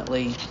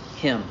ultimately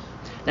him.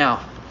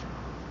 Now,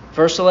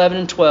 verse 11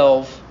 and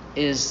 12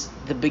 is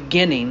the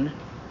beginning,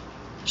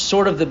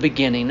 sort of the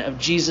beginning, of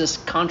Jesus'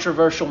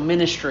 controversial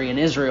ministry in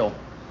Israel.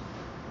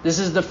 This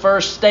is the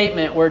first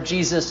statement where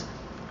Jesus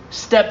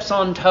steps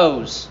on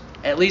toes,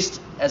 at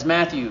least as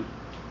Matthew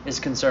is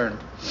concerned.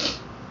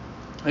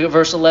 Look at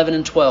verse 11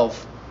 and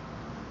 12.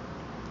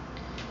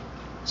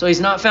 So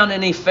he's not found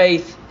any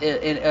faith,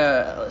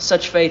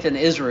 such faith in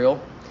Israel.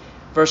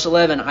 Verse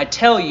 11, I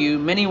tell you,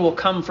 many will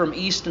come from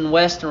east and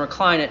west and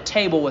recline at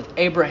table with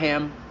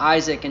Abraham,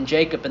 Isaac, and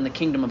Jacob in the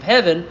kingdom of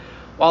heaven,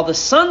 while the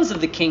sons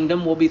of the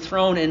kingdom will be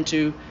thrown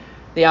into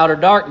the outer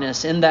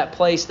darkness. In that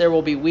place there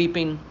will be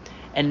weeping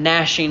and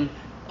gnashing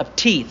of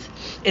teeth.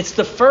 It's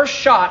the first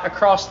shot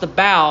across the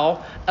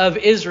bow of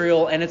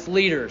Israel and its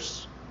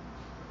leaders.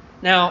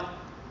 Now,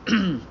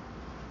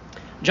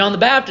 John the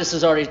Baptist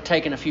has already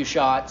taken a few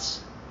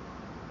shots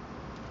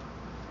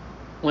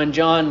when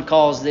John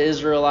calls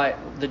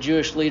the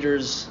Jewish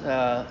leaders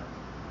a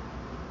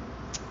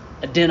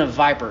den of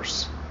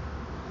vipers,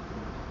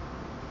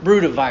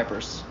 brood of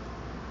vipers.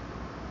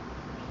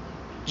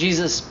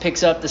 Jesus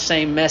picks up the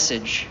same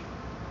message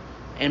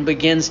and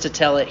begins to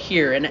tell it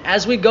here. And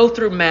as we go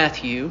through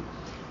Matthew,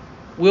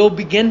 we'll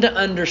begin to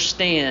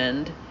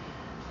understand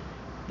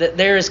that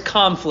there is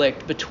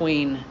conflict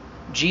between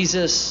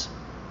Jesus'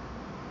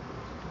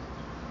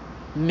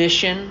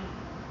 mission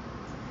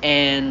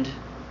and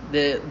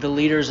the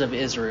leaders of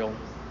Israel.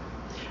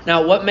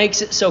 Now, what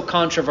makes it so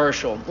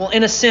controversial? Well,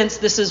 in a sense,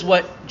 this is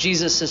what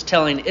Jesus is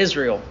telling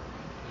Israel.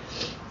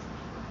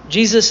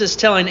 Jesus is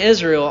telling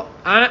Israel,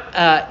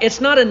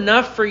 it's not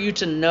enough for you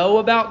to know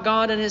about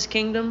God and his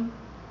kingdom.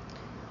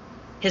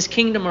 His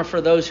kingdom are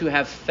for those who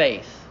have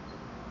faith.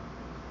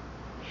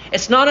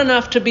 It's not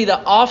enough to be the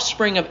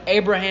offspring of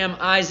Abraham,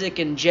 Isaac,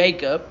 and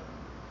Jacob,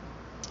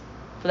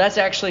 for that's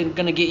actually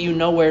going to get you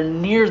nowhere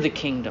near the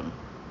kingdom.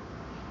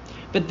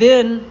 But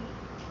then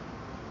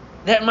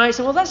that might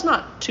say, well, that's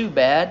not too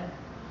bad.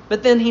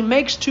 But then he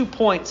makes 2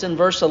 points in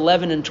verse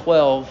 11 and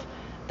 12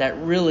 that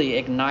really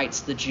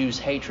ignites the Jews'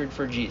 hatred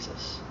for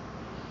Jesus,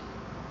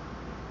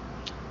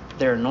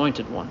 their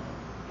anointed one.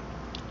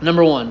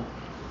 Number one,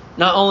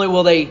 not only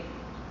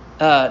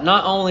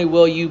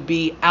will you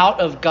be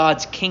out of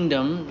God's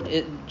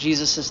kingdom,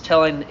 Jesus is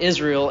telling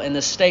Israel in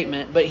this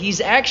statement, but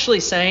he's actually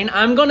saying,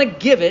 I'm going to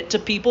give it to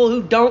people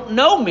who don't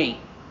know me.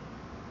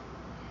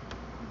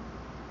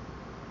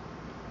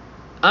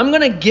 I'm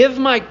going to give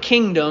my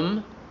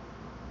kingdom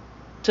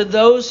to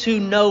those who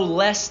know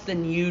less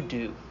than you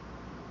do.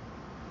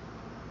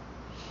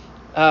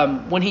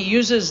 When he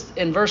uses,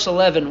 in verse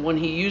 11, when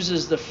he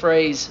uses the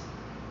phrase,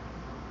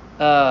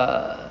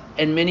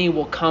 and many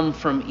will come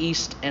from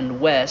east and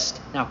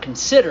west. Now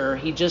consider,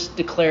 he just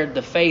declared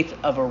the faith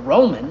of a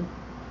Roman,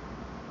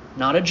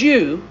 not a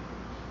Jew,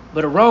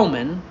 but a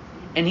Roman.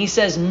 And he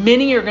says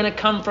many are going to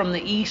come from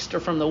the east or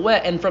from the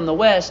west, and from the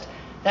west.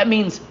 That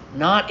means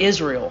not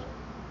Israel.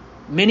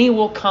 Many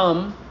will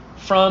come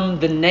from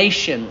the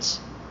nations.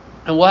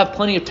 And we'll have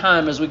plenty of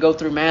time as we go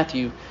through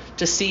Matthew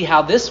to see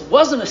how this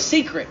wasn't a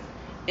secret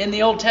in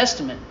the Old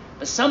Testament,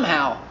 but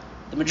somehow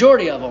the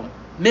majority of them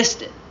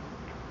missed it.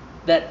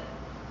 That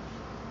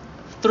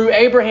through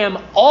Abraham,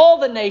 all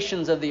the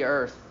nations of the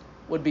earth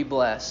would be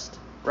blessed,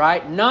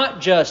 right? Not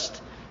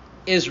just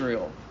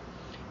Israel.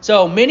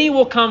 So many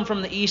will come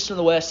from the east and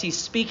the west. He's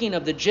speaking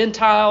of the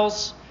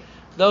Gentiles,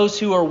 those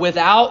who are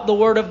without the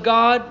word of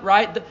God,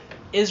 right?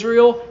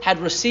 Israel had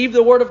received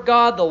the word of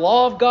God, the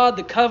law of God,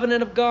 the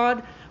covenant of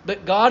God,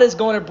 but God is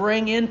going to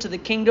bring into the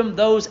kingdom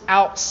those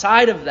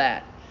outside of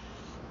that.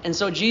 And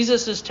so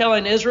Jesus is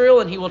telling Israel,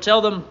 and he will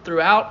tell them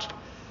throughout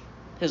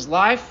his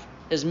life,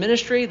 his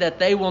ministry, that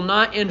they will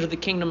not enter the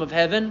kingdom of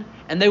heaven,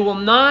 and they will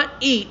not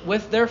eat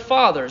with their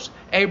fathers,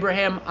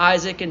 Abraham,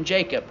 Isaac, and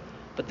Jacob.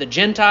 But the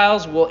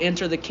Gentiles will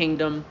enter the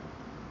kingdom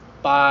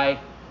by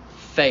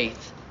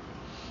faith.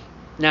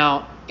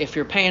 Now, if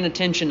you're paying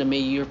attention to me,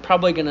 you're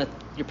probably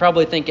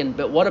thinking,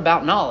 but what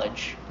about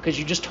knowledge? Because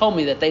you just told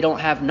me that they don't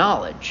have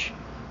knowledge.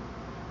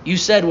 You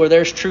said where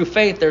there's true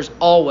faith, there's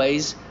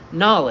always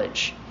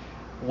knowledge.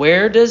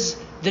 Where does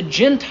the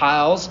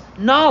Gentiles'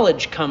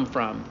 knowledge come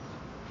from?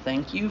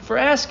 Thank you for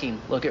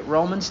asking. Look at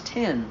Romans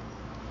 10.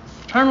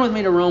 Turn with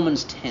me to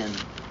Romans 10.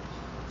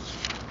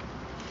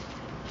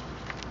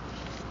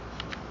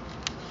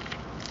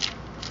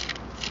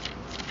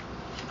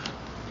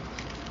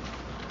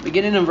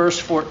 Beginning in verse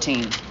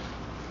 14.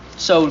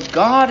 So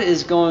God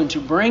is going to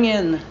bring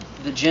in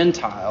the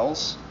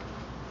Gentiles.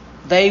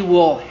 They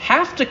will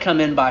have to come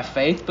in by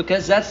faith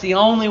because that's the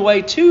only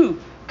way to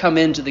come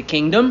into the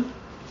kingdom.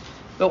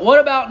 But what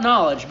about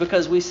knowledge?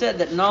 Because we said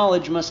that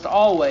knowledge must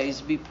always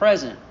be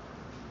present.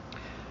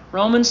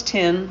 Romans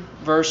 10,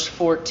 verse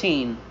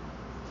 14.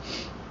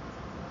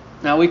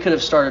 Now we could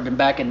have started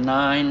back in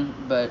 9,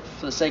 but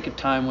for the sake of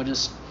time, we'll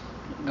just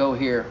go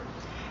here.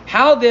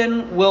 How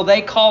then will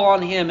they call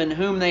on him in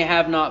whom they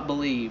have not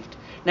believed?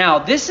 Now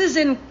this is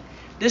in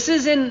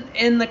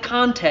the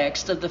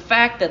context of the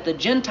fact that the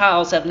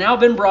Gentiles have now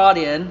been brought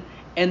in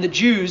and the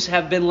Jews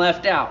have been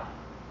left out.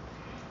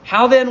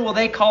 How then will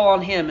they call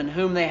on him in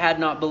whom they had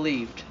not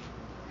believed?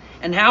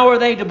 And how are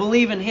they to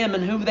believe in him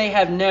in whom they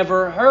have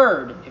never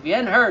heard? If you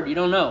hadn't heard, you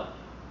don't know.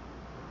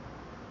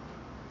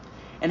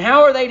 And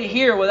how are they to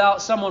hear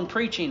without someone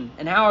preaching?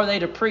 And how are they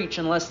to preach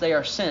unless they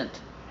are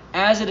sent?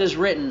 As it is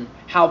written,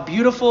 how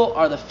beautiful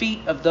are the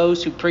feet of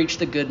those who preach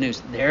the good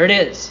news. There it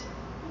is.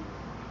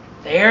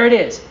 There it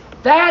is.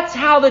 That's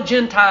how the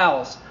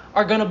Gentiles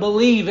are going to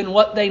believe in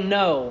what they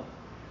know.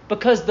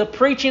 Because the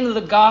preaching of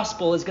the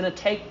gospel is going to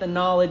take the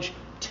knowledge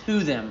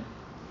to them.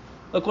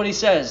 Look what he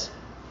says.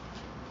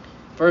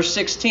 Verse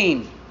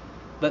 16.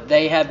 But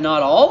they have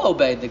not all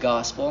obeyed the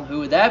gospel. Who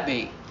would that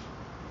be?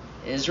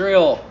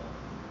 Israel.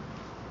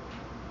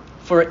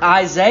 For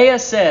Isaiah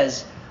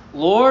says,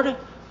 Lord,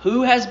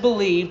 who has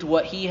believed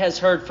what he has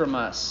heard from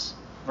us?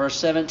 Verse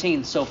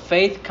 17. So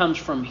faith comes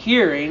from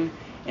hearing,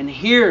 and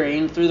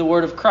hearing through the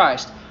word of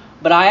Christ.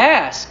 But I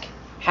ask,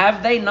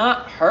 have they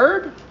not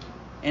heard?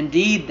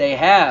 Indeed they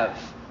have.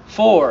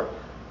 For,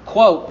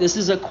 quote, this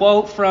is a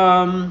quote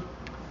from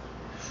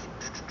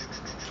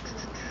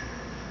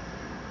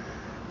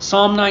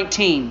Psalm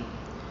 19.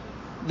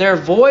 Their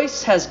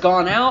voice has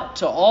gone out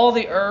to all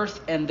the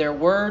earth, and their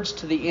words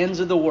to the ends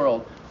of the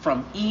world,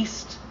 from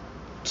east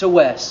to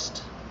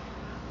west.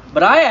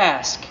 But I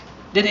ask,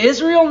 did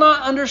Israel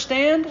not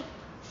understand?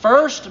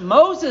 First,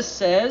 Moses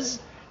says,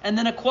 and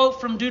then a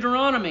quote from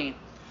Deuteronomy,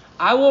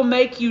 I will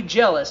make you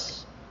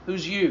jealous.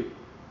 Who's you?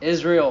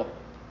 Israel.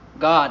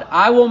 God.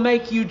 I will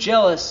make you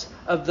jealous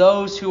of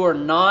those who are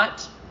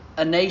not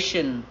a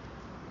nation.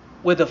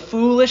 With a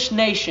foolish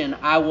nation,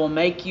 I will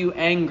make you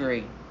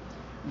angry.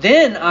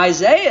 Then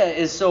Isaiah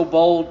is so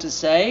bold to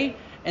say,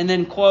 and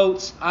then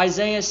quotes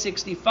Isaiah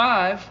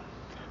 65,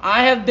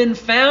 I have been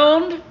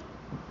found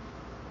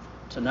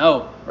to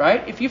know,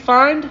 right? If you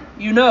find,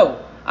 you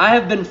know. I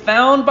have been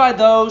found by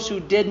those who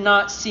did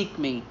not seek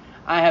me.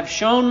 I have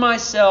shown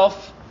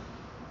myself,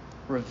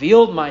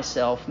 revealed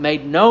myself,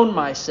 made known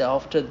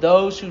myself to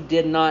those who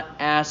did not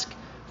ask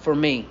for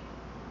me.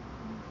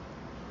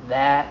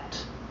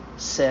 That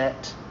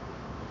set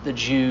the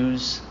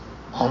Jews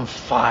on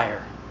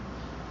fire.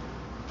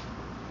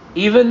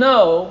 Even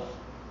though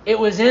it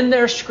was in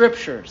their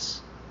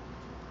scriptures.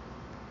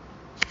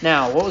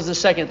 Now, what was the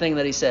second thing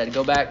that he said?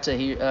 Go back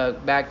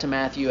to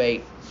Matthew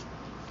 8.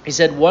 He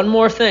said one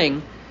more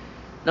thing.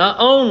 Not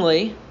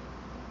only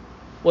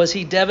was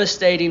he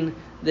devastating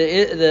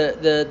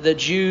the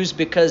Jews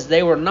because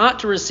they were not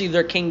to receive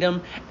their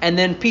kingdom, and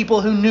then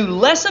people who knew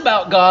less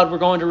about God were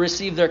going to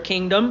receive their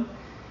kingdom.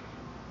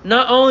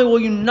 Not only will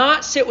you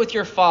not sit with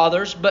your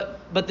fathers,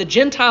 but the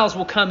Gentiles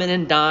will come in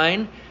and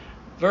dine.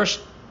 Verse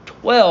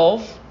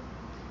 12,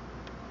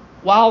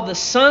 while the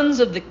sons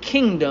of the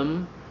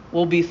kingdom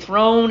will be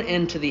thrown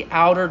into the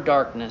outer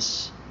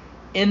darkness.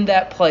 In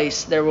that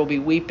place there will be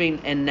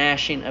weeping and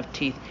gnashing of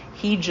teeth.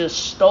 He just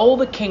stole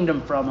the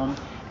kingdom from them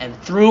and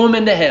threw them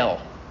into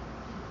hell.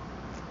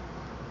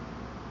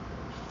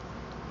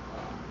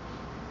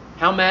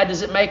 How mad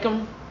does it make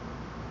them?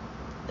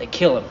 They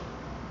kill him.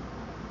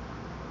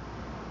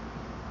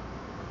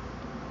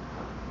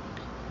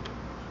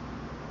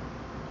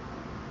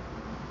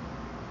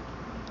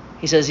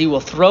 He says he will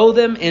throw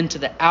them into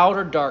the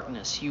outer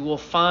darkness. You will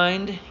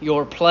find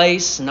your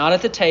place not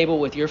at the table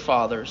with your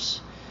fathers,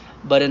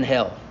 but in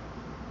hell.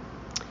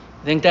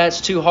 Think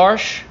that's too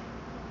harsh?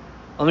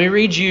 Let me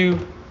read you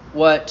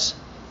what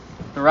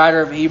the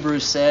writer of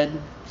Hebrews said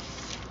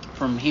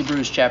from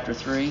Hebrews chapter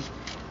 3.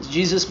 Is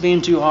Jesus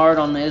being too hard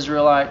on the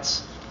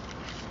Israelites?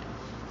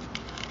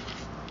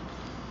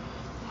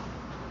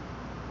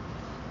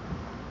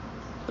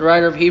 The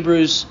writer of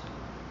Hebrews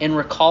in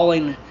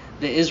recalling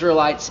the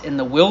Israelites in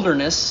the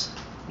wilderness.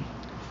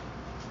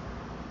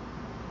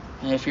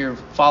 And if you're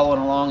following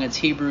along, it's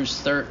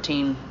Hebrews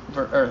 3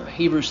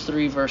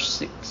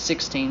 verse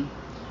 16.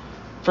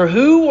 For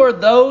who were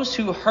those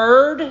who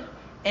heard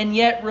and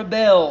yet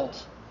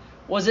rebelled?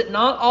 Was it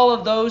not all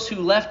of those who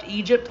left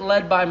Egypt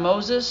led by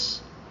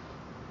Moses?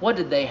 What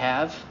did they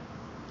have?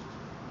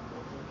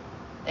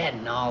 They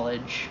had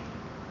knowledge.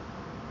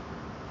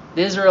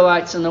 The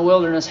Israelites in the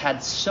wilderness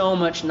had so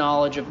much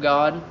knowledge of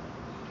God.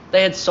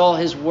 They had saw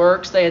His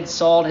works. They had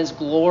saw His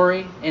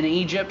glory in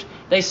Egypt.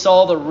 They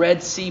saw the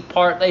Red Sea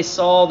part. They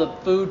saw the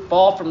food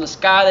fall from the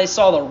sky. They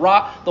saw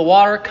the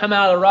water come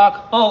out of the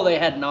rock. Oh, they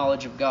had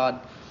knowledge of God.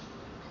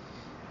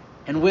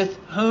 And with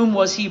whom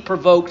was He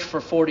provoked for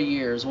 40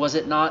 years? Was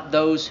it not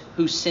those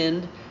who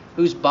sinned,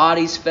 whose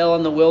bodies fell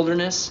in the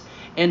wilderness?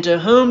 And to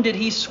whom did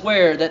He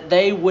swear that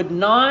they would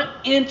not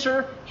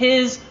enter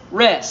His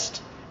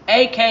rest,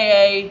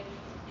 a.k.a.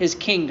 His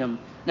kingdom?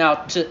 Now,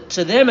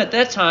 to them at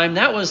that time,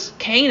 that was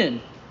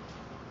Canaan.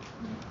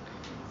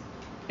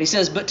 He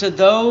says, but to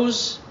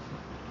those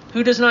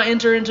who does not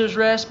enter into His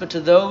rest, but to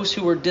those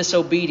who were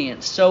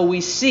disobedient. So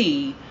we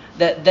see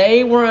that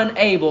they were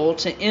unable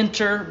to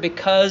enter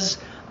because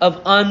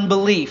of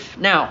unbelief.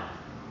 Now,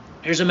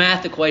 here's a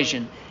math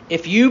equation.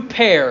 If you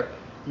pair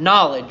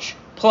knowledge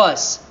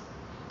plus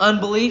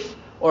unbelief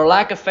or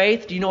lack of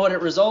faith, do you know what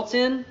it results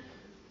in?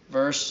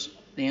 The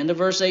end of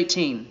verse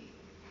 18.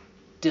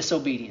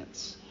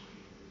 Disobedience.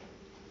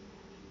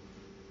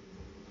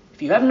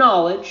 If you have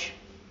knowledge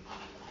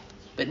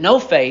but no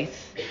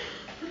faith,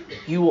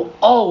 you will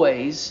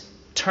always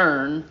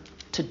turn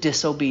to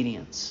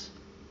disobedience.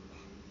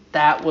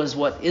 That was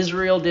what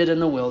Israel did in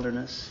the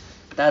wilderness.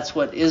 That's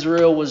what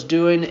Israel was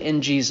doing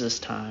in Jesus'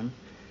 time.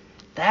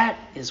 That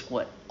is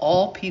what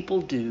all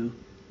people do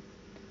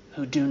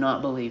who do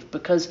not believe.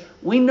 Because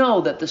we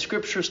know that the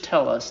Scriptures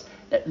tell us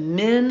that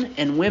men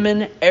and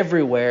women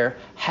everywhere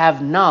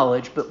have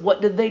knowledge, but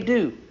what did they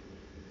do?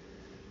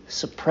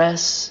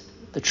 Suppress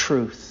the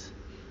truth.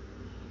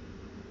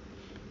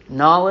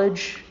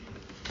 Knowledge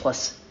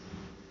plus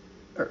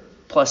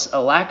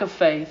a lack of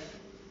faith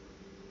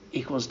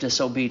equals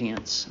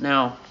disobedience.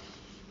 Now,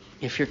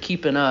 if you're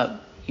keeping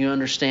up, you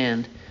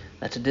understand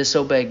that to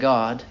disobey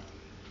God,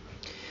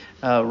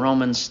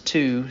 Romans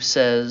 2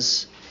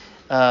 says,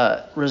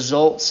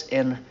 results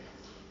in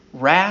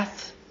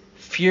wrath,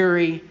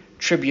 fury,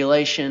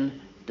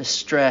 tribulation,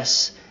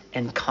 distress,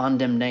 and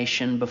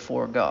condemnation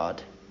before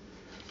God.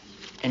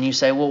 And you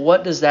say, well,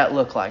 what does that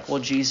look like?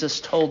 Well, Jesus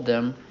told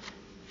them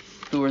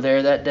who were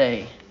there that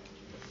day,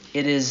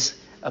 it is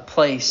a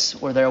place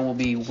where there will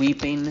be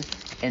weeping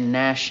and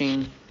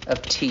gnashing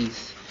of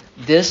teeth.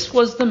 This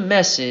was the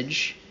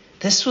message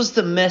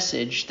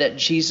that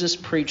Jesus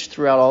preached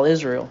throughout all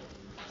Israel.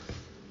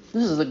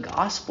 This is the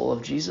gospel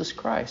of Jesus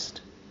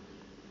Christ.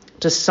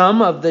 To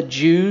some of the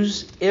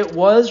Jews, it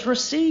was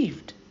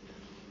received.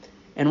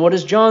 And what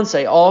does John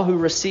say? All who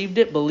received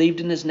it believed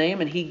in His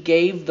name, and He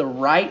gave the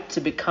right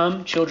to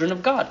become children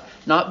of God.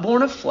 Not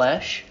born of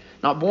flesh,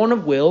 not born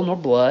of will nor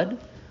blood,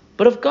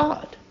 but of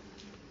God.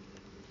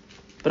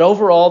 But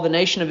overall, the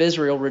nation of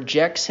Israel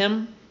rejects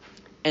Him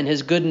and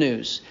His good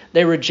news.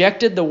 They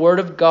rejected the Word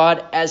of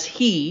God as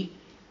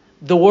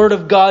the Word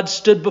of God,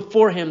 stood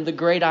before Him, the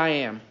great I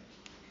Am.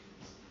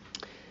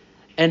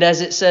 And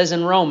as it says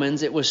in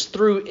Romans, it was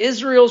through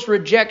Israel's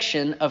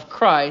rejection of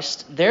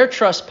Christ, their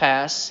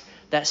trespass,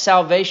 that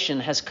salvation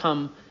has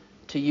come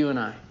to you and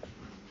I.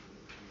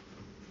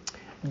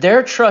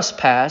 Their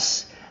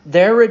trespass,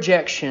 their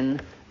rejection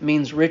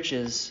means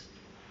riches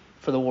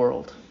for the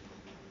world.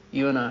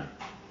 You and I.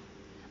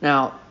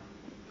 Now,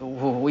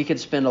 we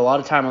could spend a lot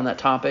of time on that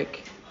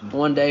topic.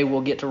 One day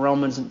we'll get to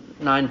Romans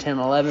 9, 10,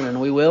 11,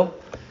 and we will.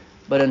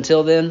 But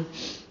until then,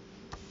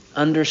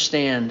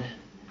 understand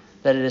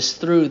that it is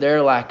through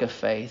their lack of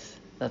faith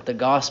that the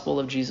gospel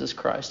of Jesus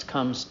Christ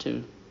comes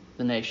to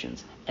the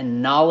nations.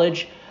 And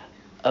knowledge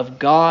of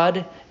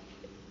God,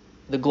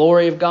 the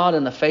glory of God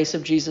in the face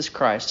of Jesus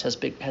Christ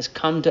has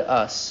come to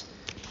us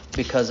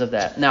because of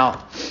that.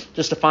 Now,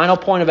 just a final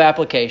point of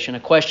application, a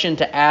question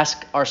to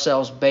ask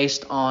ourselves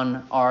based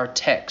on our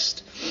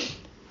text.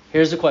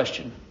 Here's the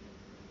question.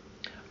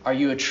 Are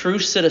you a true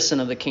citizen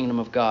of the kingdom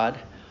of God,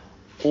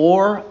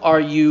 or are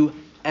you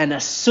an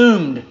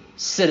assumed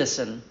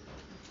citizen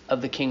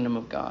of the kingdom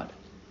of God?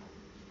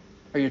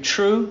 Are you a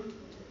true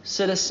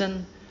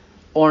citizen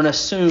or an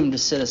assumed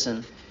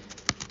citizen?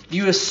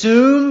 You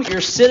assume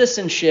your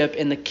citizenship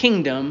in the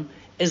kingdom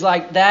is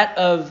like that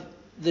of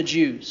the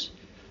Jews,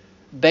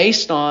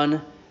 based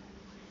on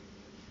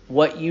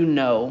what you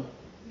know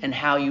and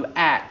how you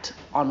act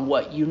on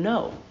what you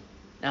know.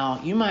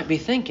 Now, you might be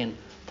thinking,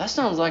 that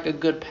sounds like a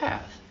good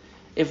path.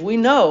 If we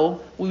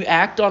know, we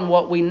act on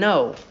what we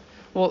know.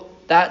 Well,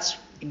 that's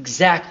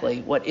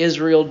exactly what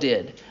Israel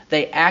did.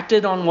 They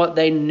acted on what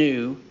they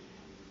knew,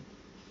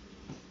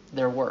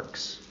 their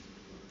works.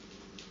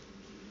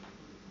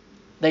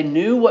 They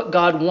knew what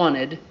God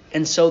wanted,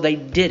 and so they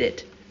did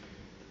it.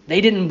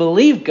 They didn't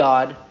believe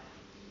God.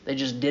 They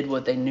just did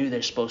what they knew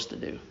they're supposed to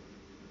do.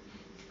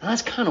 Now,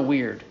 that's kind of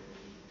weird,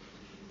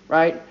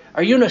 right?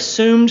 Are you an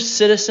assumed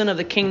citizen of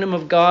the kingdom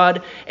of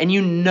God and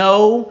you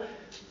know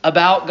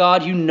about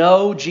God, you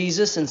know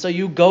Jesus, and so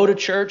you go to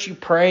church, you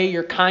pray,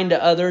 you're kind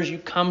to others, you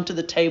come to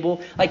the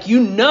table, like you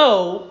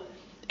know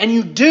and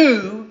you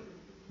do,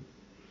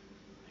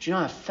 but you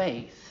don't have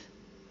faith.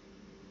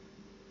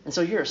 And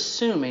so you're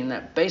assuming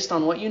that based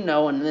on what you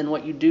know and then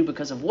what you do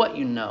because of what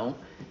you know,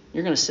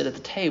 you're going to sit at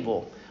the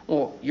table.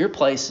 Well, your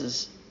place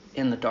is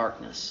in the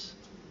darkness.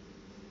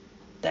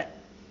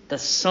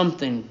 That's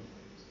something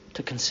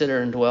to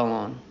consider and dwell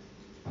on.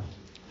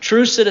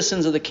 True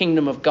citizens of the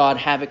kingdom of God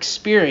have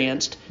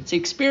experienced. See,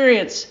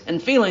 experience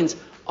and feelings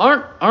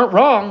aren't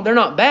wrong. They're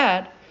not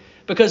bad.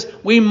 Because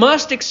we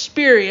must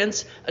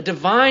experience a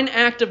divine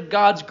act of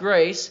God's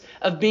grace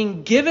of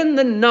being given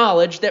the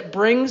knowledge that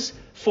brings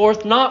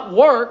forth not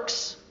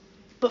works,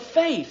 but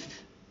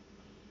faith.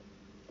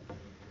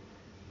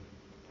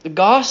 The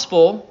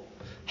gospel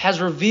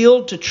has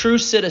revealed to true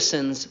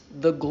citizens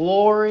the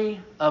glory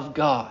of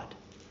God.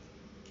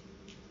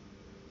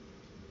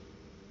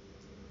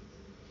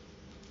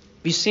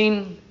 Have you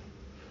seen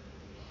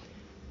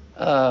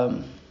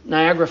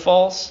Niagara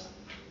Falls?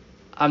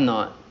 I'm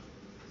not.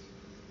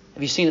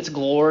 Have you seen its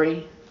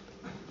glory?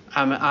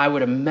 I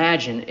would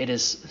imagine it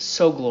is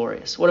so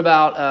glorious. What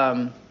about,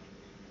 I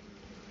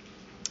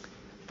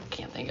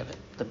can't think of it,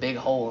 the big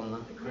hole in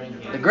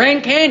the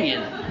Grand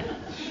Canyon.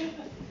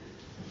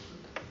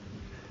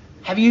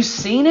 Have you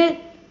seen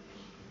it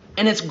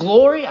and its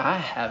glory? I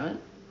haven't.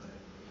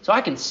 So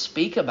I can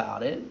speak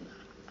about it,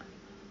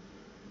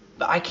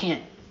 but I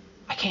can't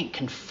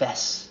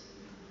confess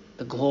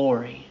the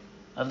glory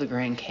of the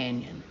Grand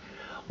Canyon.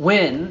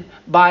 When,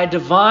 by a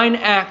divine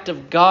act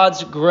of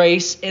God's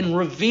grace in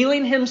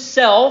revealing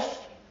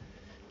himself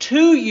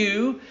to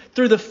you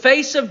through the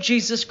face of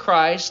Jesus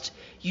Christ,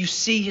 you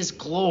see his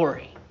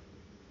glory.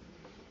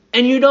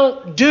 And you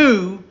don't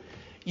do,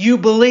 you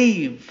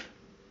believe.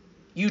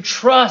 You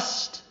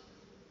trust.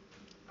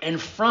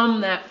 And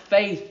from that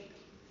faith,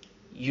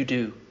 you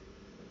do.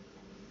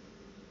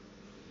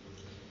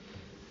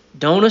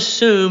 Don't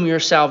assume your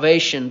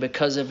salvation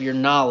because of your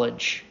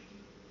knowledge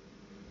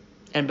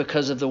and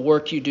because of the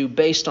work you do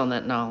based on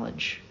that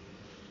knowledge.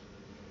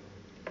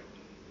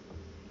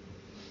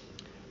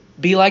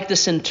 Be like the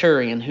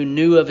centurion who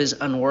knew of his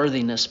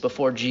unworthiness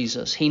before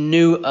Jesus. He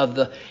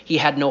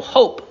had no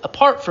hope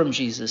apart from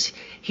Jesus.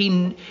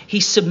 He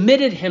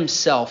submitted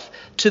himself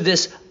to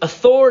this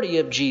authority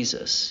of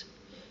Jesus.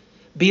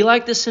 Be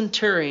like the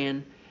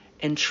centurion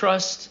and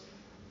trust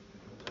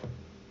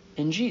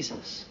in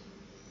Jesus.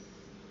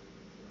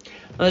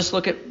 Let's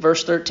look at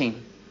verse 13.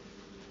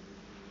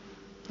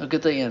 Look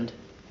at the end.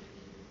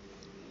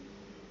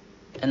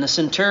 And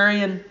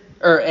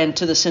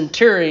to the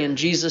centurion,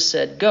 Jesus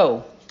said,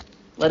 "Go,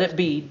 let it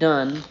be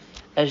done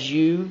as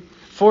you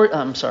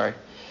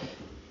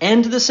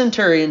And to the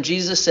centurion,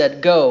 Jesus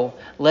said, "Go,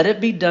 let it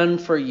be done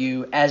for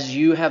you as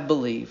you have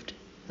believed."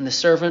 And the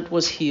servant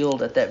was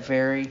healed at that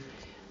very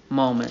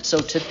moment. So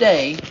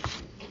today,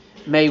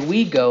 may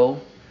we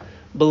go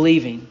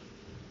believing.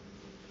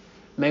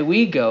 May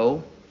we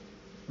go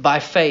by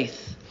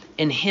faith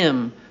in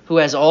him who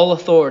has all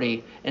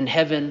authority in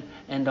heaven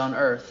and on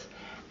earth.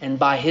 And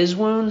by his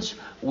wounds,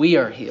 we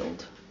are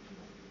healed.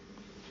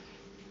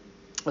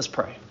 Let's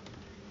pray.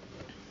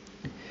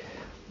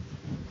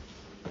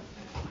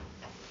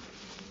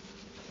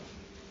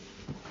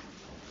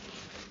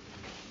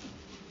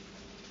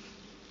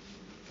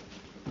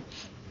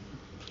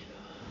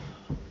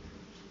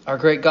 Our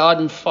great God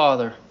and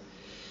Father,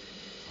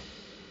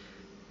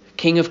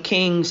 King of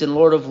kings and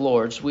Lord of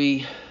lords,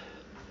 we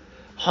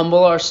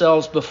humble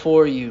ourselves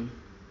before you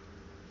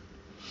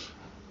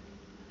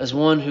as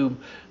one who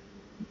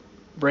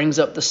brings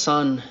up the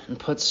sun and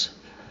puts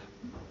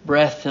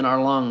breath in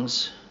our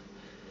lungs,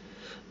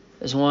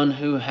 as one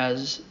who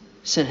has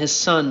sent his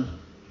Son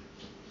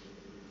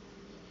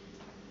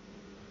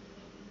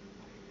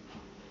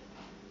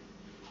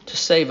to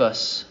save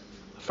us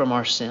from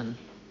our sin,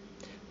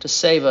 to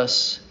save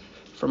us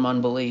from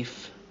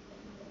unbelief,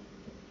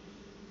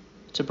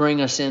 to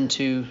bring us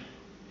into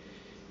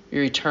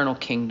your eternal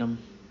kingdom.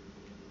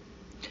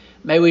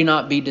 May we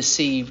not be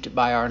deceived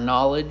by our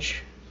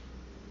knowledge,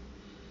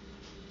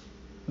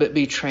 but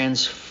be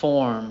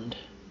transformed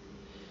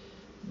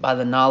by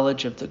the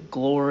knowledge of the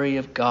glory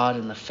of God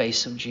in the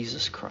face of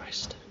Jesus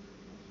Christ.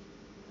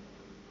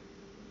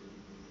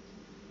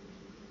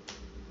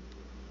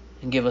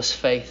 And give us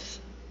faith.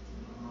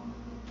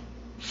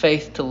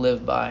 Faith to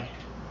live by,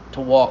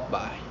 to walk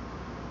by.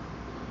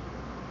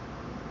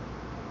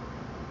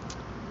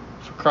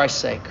 For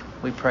Christ's sake,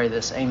 we pray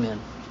this. Amen.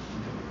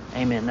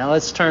 Amen. Now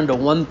let's turn to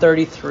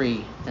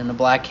 133 in the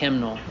black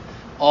hymnal.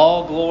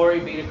 All glory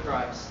be to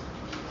Christ.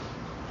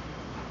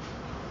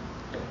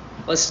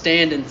 Let's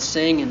stand and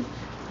sing and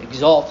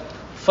exalt.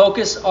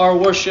 Focus our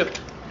worship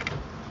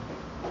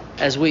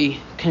as we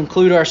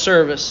conclude our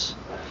service.